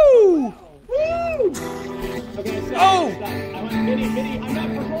 Woo! Okay, so oh! I want Vinny, I'm not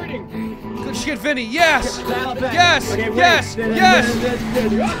recording. Good shit, Vinny. Yes! Yes! Okay, yes!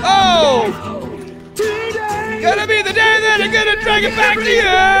 Oh! Gonna be the day that I'm gonna drag it back to you!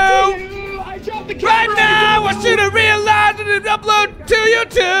 I dropped the right now, I should have realized that it upload to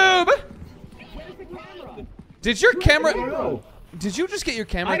YouTube! Where's the camera? Did your camera... Did you just get your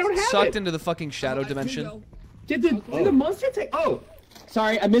camera sucked into the fucking shadow dimension? Did the monster take... Oh!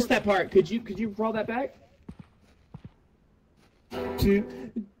 Sorry, I missed that part. Could you roll that back? Today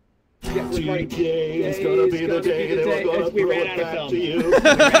is gonna be the day that we're gonna throw it back to you. We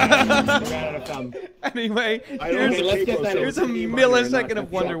ran out of film. Anyway, let's get that. Here's a millisecond of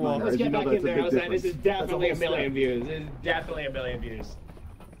Wonderwall. Let's get back in there. This is definitely a million views. This is definitely a million views.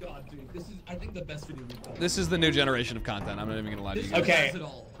 God, dude, this is, I think, the best video we've done. This is the new generation of content. I'm not even gonna lie to you guys.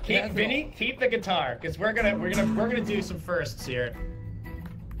 Okay, Vinny, keep the guitar, because we're gonna do some firsts here.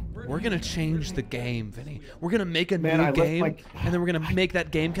 We're gonna change the game, Vinny. We're gonna make a new game, and then we're gonna make that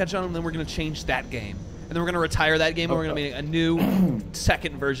game catch on, and then we're gonna change that game, and then we're gonna retire that game, and we're gonna make a new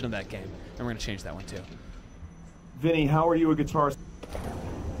second version of that game, and we're gonna change that one too. Vinny, how are you a guitarist?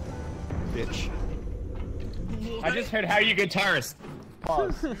 Bitch. I just heard how you guitarist.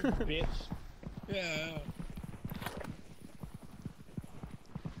 Pause. Bitch. Yeah.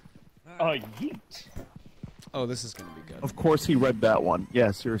 Oh, yeet. Oh, this is gonna be good. Of course he read that one.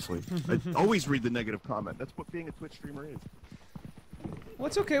 Yeah, seriously. I always read the negative comment. That's what being a Twitch streamer is. Well,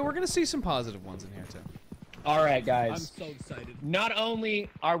 it's okay. We're gonna see some positive ones in here too. All right, guys. I'm so excited. Not only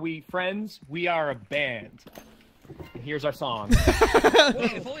are we friends, we are a band. And here's our song. Man,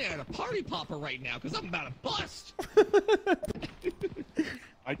 if only I had a party popper right now, because I'm about to bust.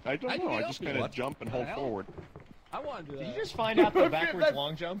 I don't know. I just kind of jump and hold forward. I wanted to. Did you just find out the backwards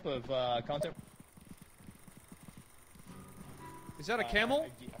long jump of content? Is that a camel?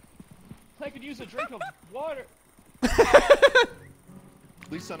 I could use a drink of water.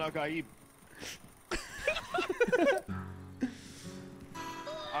 Lisa Nagaib.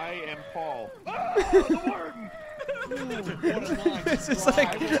 I am Paul. The worm! This is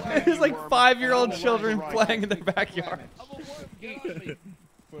like 5-year-old children playing in their backyard.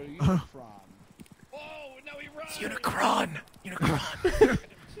 Whoa, now he runs! Unicron!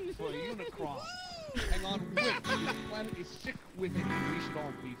 For Unicron. Hang on, wait. This planet is sick with it. We should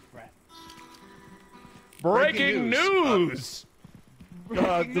all be friends. Breaking news!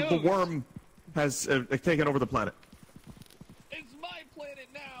 The worm has taken over the planet. It's my planet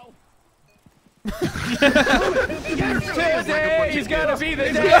now. Today is gonna be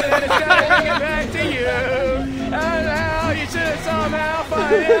the day that it's gonna bring it back to you. And now you should somehow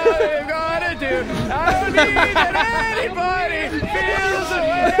find out what you're gonna do. I don't need that anybody feels the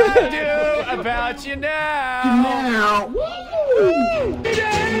way I do about you now.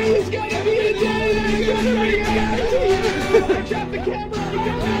 Today is gonna be the day that it's gonna bring it back to you. I dropped the camera.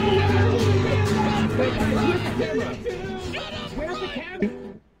 Where's the camera?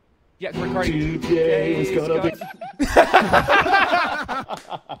 Yeah, we're recording. Today is gonna be.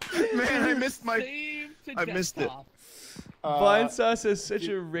 Man, I missed my. I missed it. Vine Sauce has such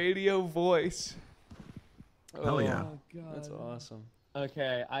a radio voice. Hell yeah. Oh, God. That's awesome.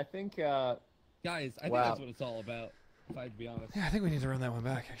 Okay, I think. Guys, I think that's what it's all about. If I had to be honest. Yeah, I think we need to run that one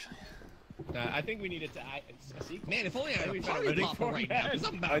back, actually. I think we need it to. Man, if only I had a party popper right now.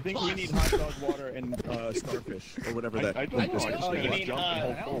 I think we need hot dog water and starfish or whatever that. I don't know. I just you mean, jump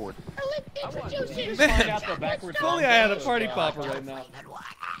and hold forward. If only I had a party popper right now.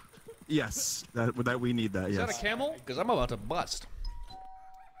 Yes, that we need that. Is Yes. that a camel? Because I'm about to bust.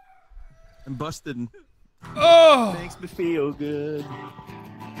 I'm busted. Oh! Makes me feel good.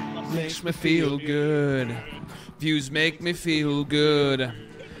 Makes me feel good. Views make me feel good.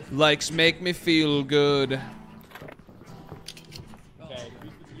 Likes make me feel good. Okay,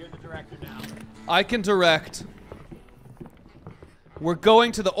 you're the director now. I can direct. We're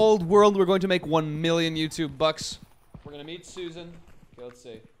going to the old world. We're going to make 1 million YouTube bucks. We're gonna meet Susan. Okay, let's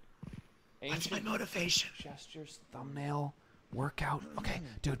see. Ancient That's my motivation. Gestures, thumbnail, workout. Okay,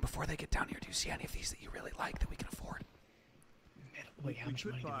 dude, before they get down here, do you see any of these that you really like that we can afford? Wait, how much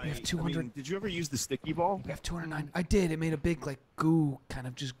money do We have 200. Did you ever use the sticky ball? We have 209. I did. It made a big like goo, kind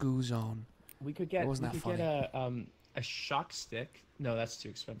of just goo zone. we could get? wasn't We that could funny. get a shock stick. No, that's too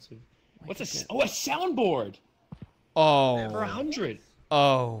expensive. What's could a get- a soundboard Oh. for 100?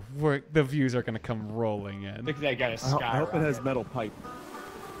 Oh, the views are gonna come rolling in. Look at that guy. I hope it has metal pipe.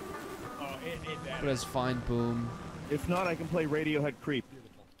 Oh, It has fine boom. If not, I can play Radiohead Creep.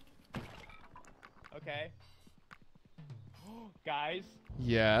 Okay. Guys.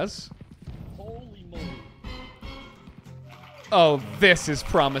 Yes. Holy moly. Oh, this is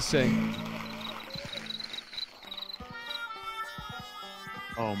promising.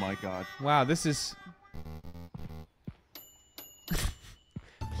 Oh my god. Wow, this is.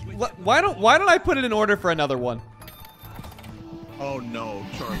 Why don't I put it in order for another one? Oh no,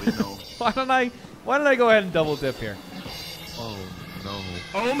 Charlie, no. Why don't I go ahead and double dip here? Oh no.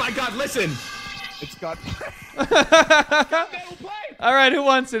 Oh my god, listen! It's got All right, who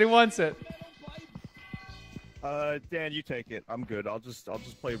wants it? Who wants it? Dan, you take it. I'm good. I'll just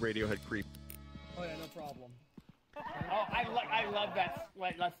play Radiohead Creep. Oh yeah, no problem. Oh, I love that.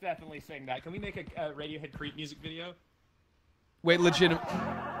 Let's definitely sing that. Can we make a Radiohead Creep music video? Wait, legitimate.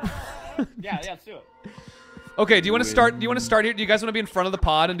 Yeah, let's do it. Okay, do you want to start? Do you want to start here? Do you guys want to be in front of the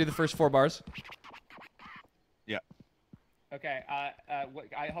pod and do the first 4 bars? Yeah. Okay.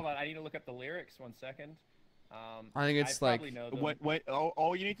 Hold on. I need to look up the lyrics. 1 second. I think it's I probably know them.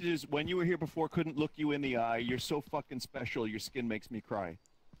 All you need to do is, when you were here before, couldn't look you in the eye. You're so fucking special. Your skin makes me cry.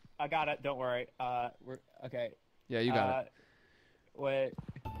 I got it. Don't worry. We're okay. Yeah, you got it. Wait.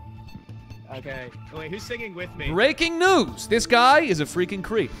 Okay. Wait, who's singing with me? Breaking news! This guy is a freaking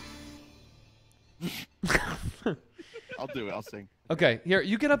creep. I'll do it. I'll sing. Okay, here,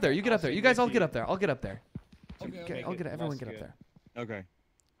 you get up there. You get up there. You guys all get up there. I'll get up there. Okay, I'll get everyone get up there. Okay.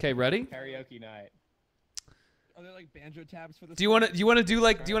 Okay, ready? Karaoke night. Are there like banjo tabs for this? Do you want to do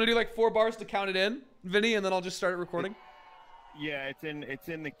like 4 bars to count it in, Vinny, and then I'll just start recording? Yeah, it's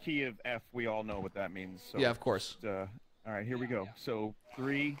in the key of F. We all know what that means. So Yeah, of course. all right, here we go. So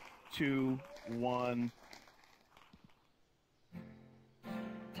 3, 2, 1.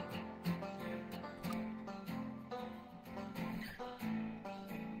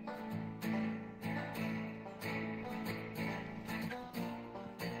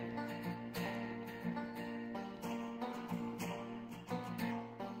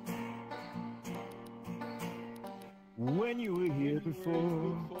 When you were here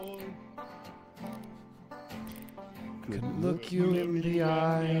before, Couldn't look you in the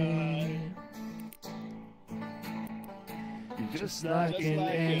eye. Just like an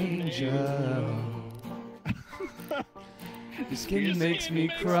angel. Your skin makes me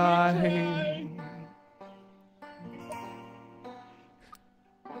cry.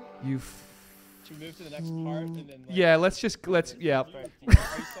 You Should we move to the next part and then? Like, yeah, yeah.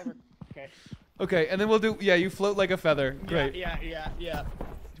 Okay. Okay, and then we'll do you float like a feather. Great. Yeah.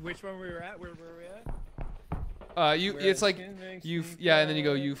 Which one we were at? Where were we at? It's like and then you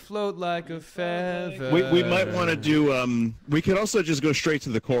go, you float like a feather. we might want to do. We could also just go straight to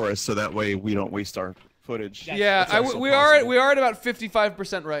the chorus, so that way we don't waste our footage. We are at about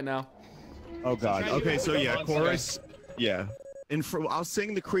 55% right now. Oh god. Okay, so yeah, chorus. Yeah. I'll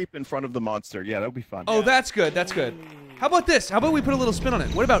sing the creep in front of the monster. Yeah, that'll be fun. Oh, that's good. That's good. How about this? How about we put a little spin on it?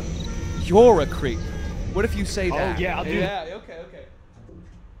 What about you're a creep? What if you say that? Oh yeah, I'll do that. Yeah. Okay.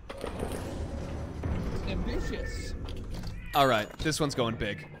 Ambitious. All right, this one's going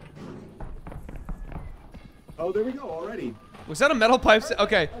big. Oh, there we go already. Was that a metal pipe?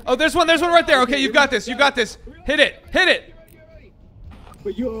 Okay. Oh, there's one right there. Okay, you've got this. You got this. Hit it. Hit it.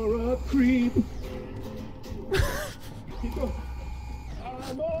 But you're a creep. Keep going.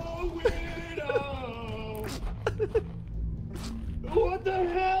 I'm a weirdo. What the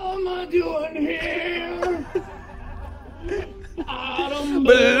hell am I doing here? I don't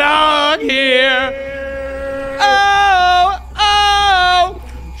Belong here. Oh,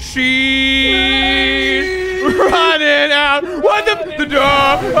 she's running out. What the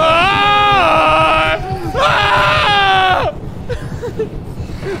door?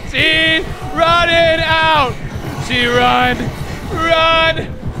 She's running out. She run.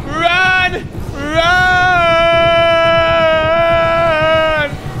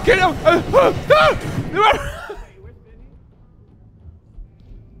 Get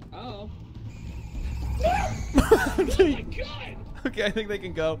Oh. Oh my god! Okay, I think they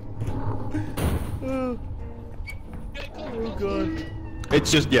can go. Oh god.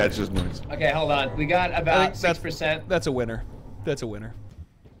 It's just noise. Okay, hold on. We got about 6%. That's a winner. That's a winner.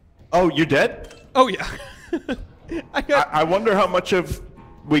 Oh, you're dead? Oh yeah. I wonder how much of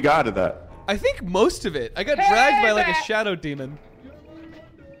we got of that. I think most of it. I got dragged by like a shadow demon.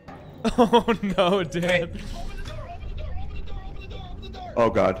 Oh no, Dan. Oh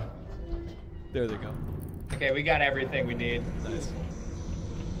god. There they go. Okay, we got everything we need. Nice.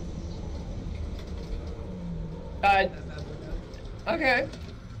 Okay.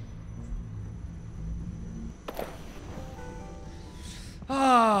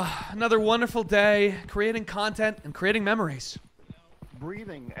 Ah, another wonderful day creating content and creating memories.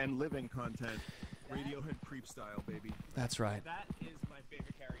 Breathing and living content. Radiohead creep style, baby. That's right. That is my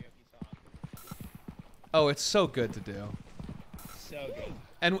favorite karaoke song. Oh, it's so good to do. So good.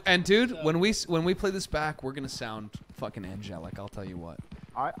 And dude, when we play this back, we're gonna sound fucking angelic. I'll tell you what.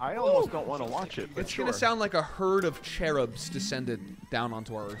 I almost don't want to watch it, but It's gonna sound like a herd of cherubs descended down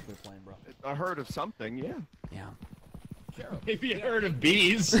onto our earthly plane, bro. A herd of something, yeah. Yeah. Maybe a herd of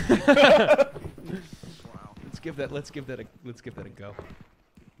bees. Wow. Let's give that a go.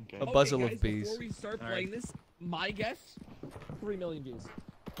 Okay. A buzzle guys, of bees. Before we start playing this, my guess, 3 million views.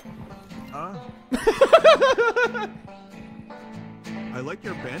 I like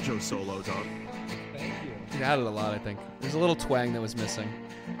your banjo solo, dog. Thank you. It added a lot, I think. There's a little twang that was missing.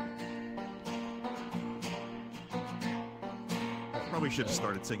 Probably should have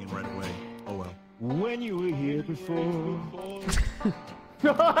started singing right away. Oh well. When you were here before.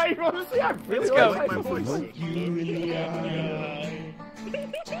 I honestly, I really Let's go. I like my voice. Look you in the eye.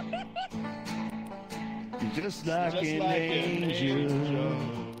 You're just like an angel.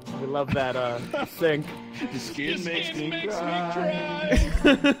 We love that sync. The skin makes me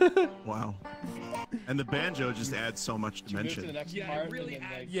cry. Wow. And the banjo just adds so much dimension. Yeah, it really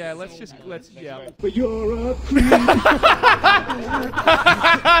adds. Yeah, let's yeah. But you're a creep.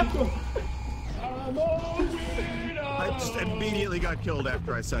 I just immediately got killed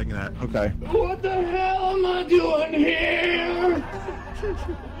after I sang that. Okay. What the hell am I doing here?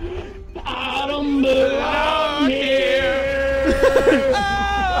 I don't belong here.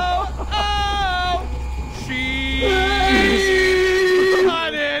 She's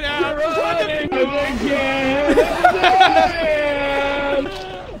running out Running again.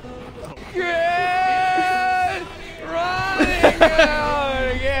 running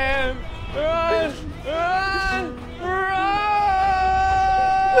out again. Run, run.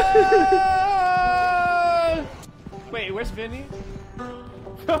 Wait, where's Vinny?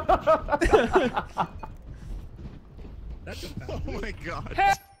 That's a Oh my god.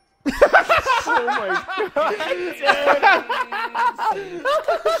 Oh my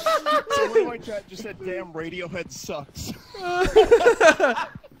Someone in my chat just said, damn, Radiohead sucks.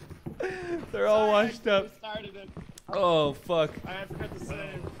 They're all washed up. Started it. Oh fuck. I forgot to say.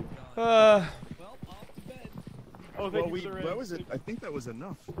 well, off to bed. Oh, Well, thank you for the what was it? I think that was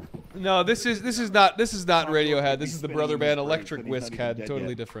enough. No, this is not Radiohead. This is the brother band Spinning Electric his brain, Whisk but he's not Head. even dead Totally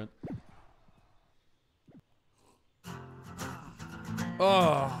yet. different.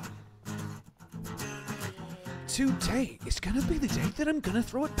 Oh. Today is gonna be the day that I'm gonna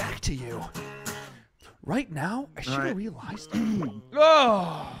throw it back to you. Right now, I should have Alright. realized it.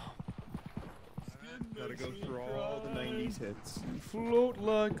 Oh. Gotta go through all the 90s hits, Float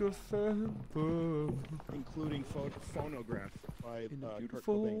like a feather including Phonograph by in a Kurt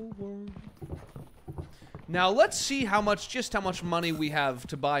beautiful Cobain. world. Now let's see how much money we have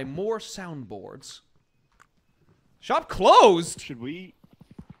to buy more soundboards. Shop closed. Should we?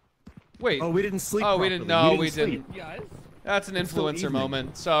 Wait. Oh, we didn't sleep. Oh, we didn't. No, we sleep. didn't. Guys, That's an still influencer evening.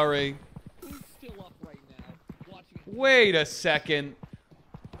 moment. Sorry. who's still up right now? Watching it? Wait a second.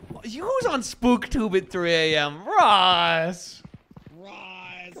 Who's on SpookTube at 3 a.m.? Ross.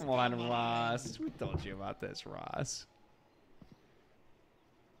 Rise. Come on, Ross. We told you about this, Ross.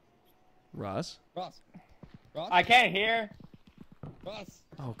 Ross? Ross. Ross. I can't hear. Ross.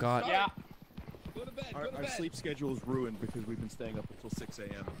 Oh, God. Yeah. Go to bed. Our, Go to our bed. sleep schedule is ruined because we've been staying up until 6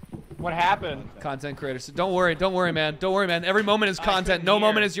 a.m. What happened? Content creators. Don't worry, man. Don't worry, man. Every moment is content. couldn't No hear.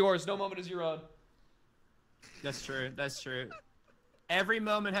 moment is yours. No moment is your own. That's true. That's true. Every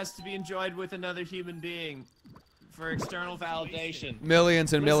moment has to be enjoyed with another human being for external validation.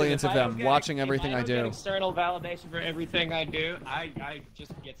 Millions and Listen, millions if of I don't them get- watching if everything I don't get do. external validation for everything I do, I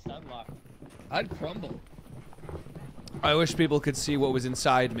just get stun locked. I'd crumble. I wish people could see what was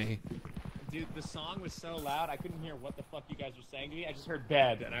inside me Dude, the song was so loud, I couldn't hear what the fuck you guys were saying to me. I just heard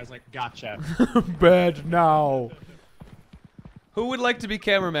bed, and I was like, gotcha. Bed now. Who would like to be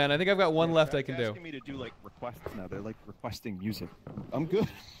cameraman? I think I've got one left I can do. Asking me to do like requests now. They're like requesting music. I'm good.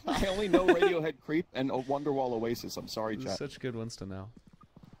 I only know Radiohead Creep and Wonderwall Oasis. I'm sorry, chat. Such good ones to know.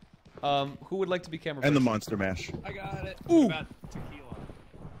 Who would like to be cameraman? And the Monster Mash. I got it. Ooh. What about tequila?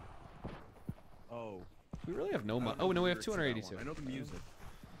 Oh. We really have no money. Oh no, we have 282. I know the music.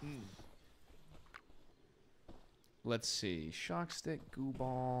 Let's see. Shock stick, goo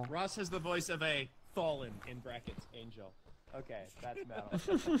ball. Ross has the voice of a fallen, in brackets, angel. Okay, that's metal.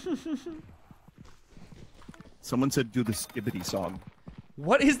 Someone said do the Skibbity song.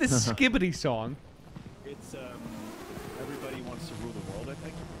 What is this skibbity song? It's Everybody Wants to Rule the World, I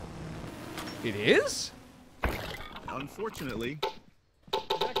think. It is? Unfortunately. Is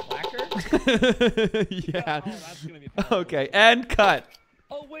that Clacker? Yeah. Oh, that's gonna be powerful. Okay, and cut.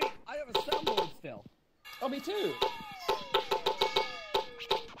 Oh wait, I have a soundboard still. Oh, me too.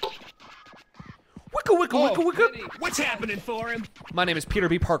 Wicka wicka wicka wicka. Kenny. What's happening for him? My name is Peter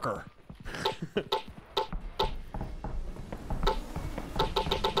B. Parker.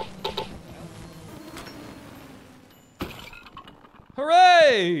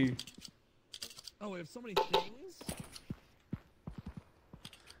 Hooray! Oh, we have so many things.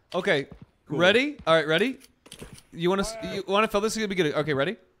 Okay, ready? All right, ready? You want to fill this? Is gonna be good. Okay,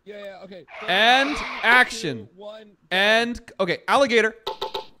 ready? Yeah, okay. And Three, action. 2, 1, And okay, alligator.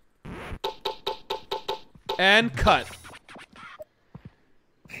 And cut.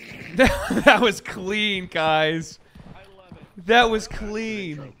 That was clean, guys. I love it. That was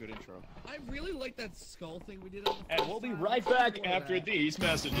clean. Good intro. I really like that skull thing we did on the And first we'll be time. right More back of after that. these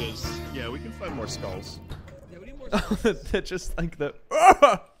messages. Yeah, we can find more skulls. Yeah, we need more skulls. That's just like the.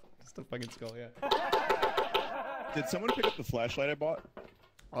 Just a fucking skull, yeah. Did someone pick up the flashlight I bought?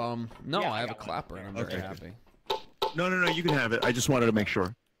 No, Yeah, I I have a got one. clapper and I'm very Okay. happy. No, you can have it. I just wanted to make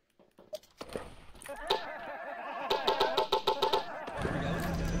sure.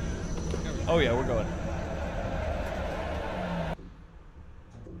 Oh yeah, we're going.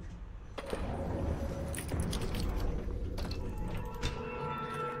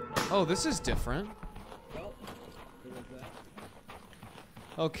 Oh, this is different.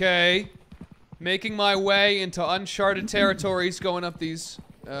 Okay. Making my way into uncharted territories, going up these,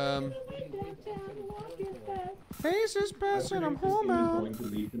 faces passing, I'm home out. Going to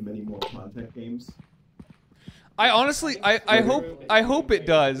lead to many more contact games. I honestly, I hope it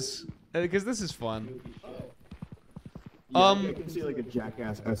does, because this is fun. Yeah, I can see like a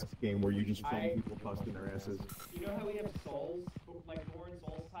Jackass-esque game where you just film people busting their asses. You know how we have Souls, like Born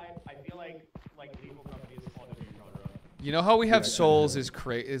Souls type? I feel like Lethal Company is called a new genre. You know how we have souls is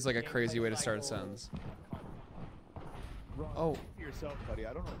like a crazy way to start a sentence. Oh. For yourself, buddy.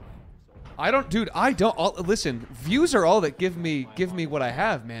 I don't know. I don't, dude. I don't. Listen, views are all that give me what I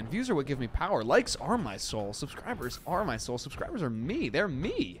have, man. Views are what give me power. Likes are my soul. Subscribers are my soul. Subscribers are me. They're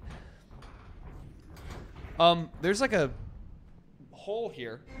me. There's like a hole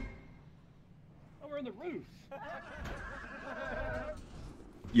here. Oh, we're on the roof.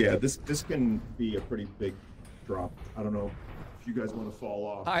 Yeah, this can be a pretty big drop. I don't know if you guys want to fall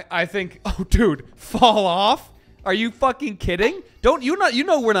off. I think. Oh, dude, fall off? Are you fucking kidding? Don't you not? You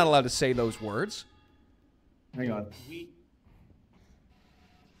know we're not allowed to say those words. Hang on.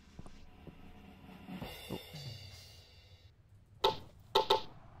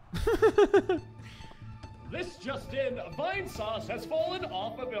 This just in, vine sauce has fallen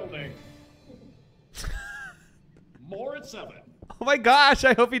off a building. More at 7. Oh my gosh!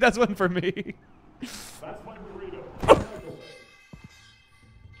 I hope he does one for me. That's my burrito.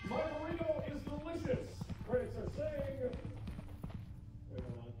 My burrito is delicious. Critics are saying. Wait,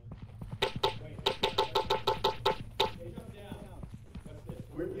 hold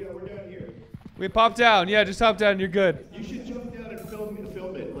on. We're down here. We pop down. Yeah, just hop down. You're good. You should jump down and film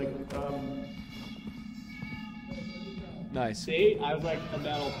it. Like, Nice. See? I was like a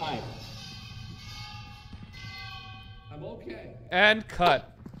metal pipe. I'm okay. And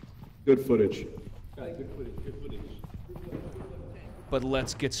cut. good footage. Good footage. But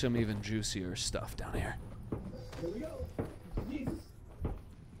let's get some even juicier stuff down here. Here we go. Jesus.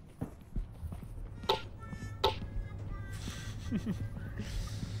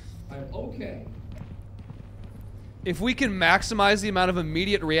 I'm okay. If we can maximize the amount of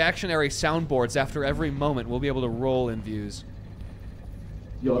immediate reactionary soundboards after every moment, we'll be able to roll in views.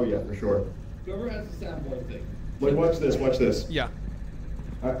 Oh yeah, for sure. Whoever has the soundboard thing. Like, watch this. Yeah.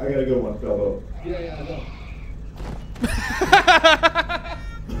 I got a good one, Fellow. Yeah, I know.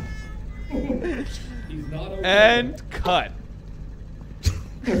 He's not okay. And cut.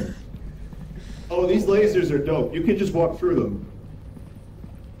 Oh, these lasers are dope. You can just walk through them.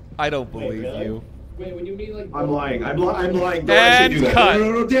 I don't believe really? you. Wait, when you mean like... I'm lying. I'm lying. Don't actually do that. cut.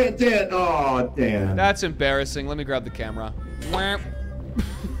 No, Dan. Oh, Dan. That's embarrassing. Let me grab the camera. Wham.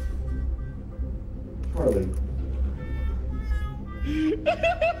 Harley.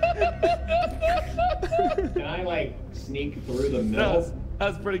 Can I, like, sneak through the middle?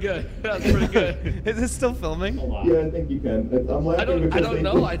 That was pretty good. That was pretty good. Is it still filming? Yeah, I think you can. I'm laughing I don't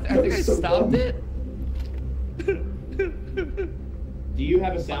know. I think I stopped it. Do you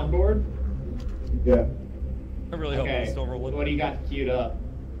have a soundboard? Yeah. I really hope Okay. it's still rolling. What do you got queued up?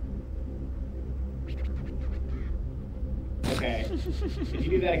 Okay. Did you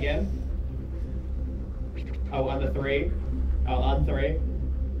do that again? Oh, on the 3? Oh, on 3?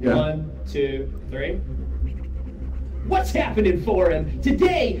 Yeah. 1, 2, 3. What's happening for him?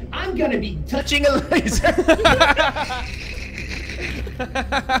 Today, I'm gonna be touching a laser.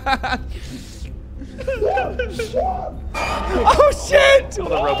 Oh shit! Kill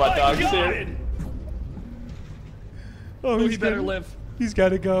the robot dogs here. Oh, He better live. He's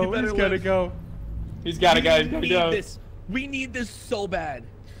gotta go. He better He's gotta live. go. He's gotta go. He's We gotta need go. this. We need this so bad.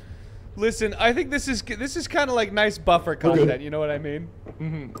 Listen, I think this is kind of like nice buffer content. You know what I mean? Yeah,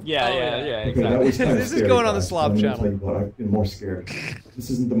 Oh, yeah, yeah. yeah, Okay, that exactly. was kind of This is scary, going on the guys. Slob I'm gonna channel. tell you what, I've been more scared. This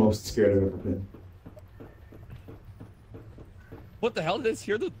isn't the most scared I've ever been. What the hell? Did this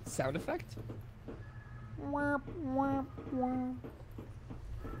hear the sound effect? I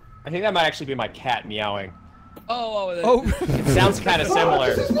think that might actually be my cat meowing. Oh. It sounds kind of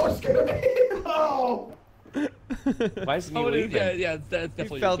similar. This is more scary. Oh! Why is he Oh, it is. leaving? Yeah, that's He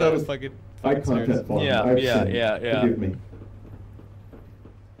definitely. fell down a fucking Eye stairs. contact falling. Yeah, I've yeah, sinned. yeah. Forgive me.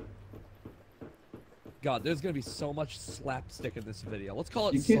 God, there's gonna be so much slapstick in this video. Let's call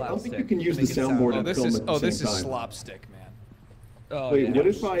it You can't. I slapstick. don't think you can use the Make it sound soundboard better. and This film is at the this same is time. slapstick, man. Oh, Wait, yeah. what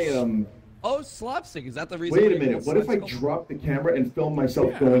if I Oh, slapstick. Is that the reason? Wait why a you minute. call What if I slimecicle? drop the camera and film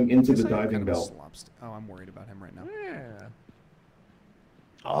myself going into the It's like diving kind of a bell? slapstick. Oh, I'm worried about him right now. Yeah.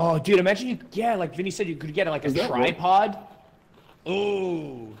 Oh, dude, imagine you, yeah, like Vinny said, you could get like a Does that work? tripod,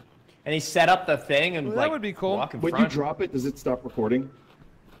 Ooh. and he set up the thing and Well, like that would be cool. walk in When you front. drop it, does it stop recording?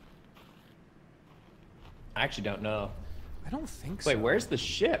 I actually don't know. I don't think so. Wait, where's the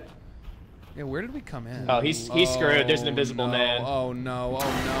ship? Yeah, where did we come in? Oh, he's screwed. There's an invisible no. man. Oh no!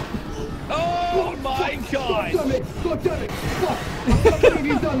 Oh Oh my God. God damn it! God damn it! Fuck! I can't believe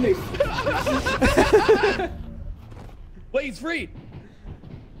you've done this! Wait, he's free.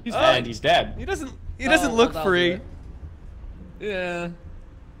 He's free. And he's dead. no! He doesn't. He doesn't Oh, look that'll free. do it. Yeah.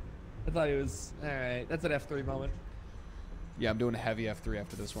 I thought he was. All right. That's an F3 moment. Yeah, I'm doing a heavy F3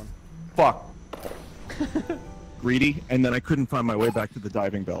 after this one. Fuck. Greedy, and then I couldn't find my way back to the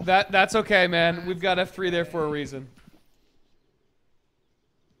diving bell. That's okay, man. We've got F3 there for a reason.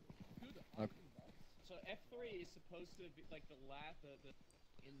 So F3 is supposed to be like the last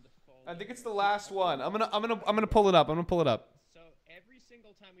in the folder. I think it's the last one. I'm gonna pull it up. I'm gonna pull it up. So every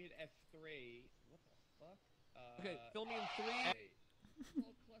single time we hit F3, what the fuck? Okay, fill me in 3.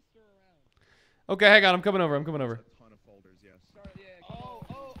 All cluster around. Okay, hang on. I'm coming over. I'm coming over. A ton of folders, yes. Oh,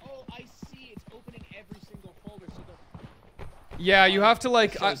 I see. It's opening every single folder. So the Yeah, you have to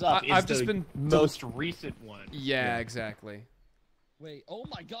like. Shows up is I've just the been. most recent one. Yeah, exactly. Wait. Oh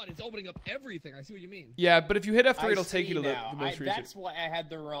my God! It's opening up everything. I see what you mean. Yeah, but if you hit F3, I it'll take see you to the now. most recent. That's why I had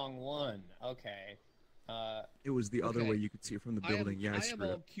the wrong one. Okay. It was the other Okay. way you could see it from the building. Yeah, I I am screwed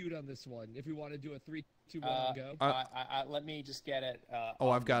all up. queued on this one. If we want to do a 3, 2, 1, and go. Let me just get it. Oh,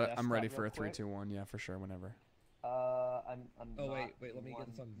 on I've got the it. I'm ready desktop for a real 3, quick. 2, 1. Yeah, for sure. Whenever. I'm Oh not wait. Let me get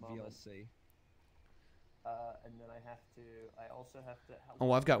this on one moment. VLC. And then I also have to.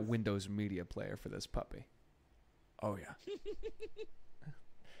 Oh, I've got Windows Media Player for this puppy. Oh yeah.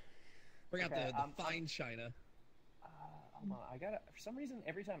 Bring out Okay, the fine china. Hold on, I gotta. For some reason,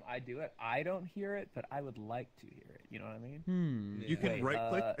 every time I do it, I don't hear it, but I would like to hear it. You know what I mean? Hmm. You can Wait, right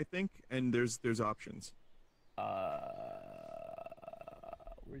click, I think, and there's options.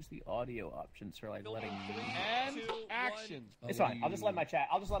 Where's the audio options for like letting me? And action. It's fine. I'll just let my chat.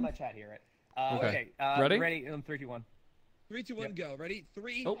 Hear it. Okay. Okay. Ready? Ready? 3, 2, 1. 3, 2, 1, go. Ready?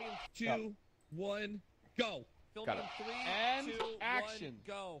 3, Oh. 2, 1, go. Film Got in it. 3, And 2, 1, action.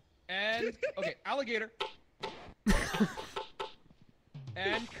 go. And okay, alligator.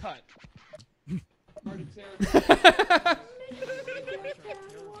 And cut.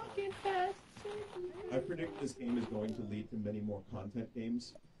 I predict this game is going to lead to many more content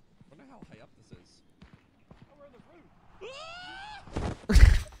games. I wonder how high up this is. Oh, we're in the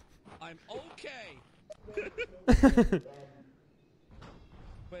roof. I'm okay.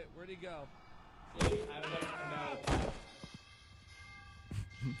 Wait, where'd he go?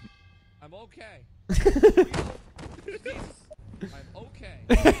 I'm okay. Jesus. I'm okay.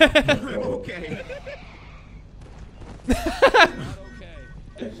 Okay. Not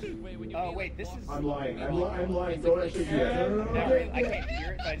okay. Wait, when you Oh wait, this is. I'm lying. I'm lying. Don't actually do that. No. I can't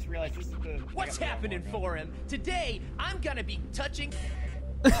hear it. But I just realized this is the. What's happening for him? Today, I'm gonna be touching.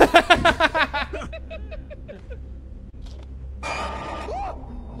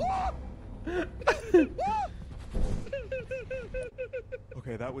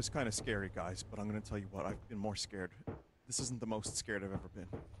 Okay, that was kind of scary, guys, but I'm gonna tell you what, I've been more scared. This isn't the most scared I've ever been.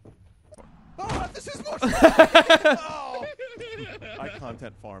 Oh, this is more scary! Oh! I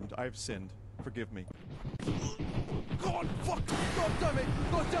content farmed. I've sinned. Forgive me. God, fuck! God damn it!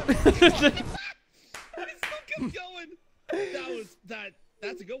 God damn it! I still kept going.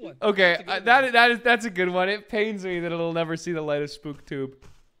 That's a good one. Okay, That's a good one. that's a good one. It pains me that it'll never see the light of SpookTube.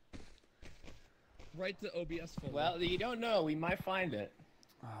 Right to OBS folder. Well, you don't know. We might find it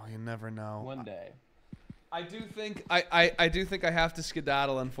Oh, you never know. one day. I do think I do think I have to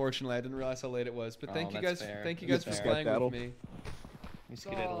skedaddle. Unfortunately, I didn't realize how late it was. But thank you that's guys. fair. Thank you guys That's for fair. playing with me. You're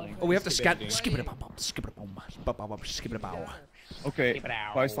skedaddling. Oh, we have to skip it. Okay,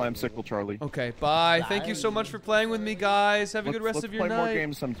 bye Slimecicle Charlie. Okay, bye. Thank you so much for playing with me, guys. Have a good rest of your let's play night. more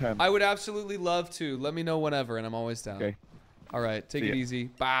games sometime. I would absolutely love to. Let me know whenever, and I'm always down. Okay. All right, take See it ya. easy.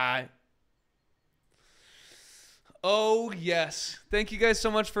 Bye. Oh, yes. Thank you guys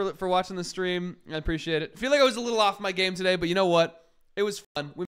so much for watching the stream. I appreciate it. I feel like I was a little off my game today, but you know what? It was fun.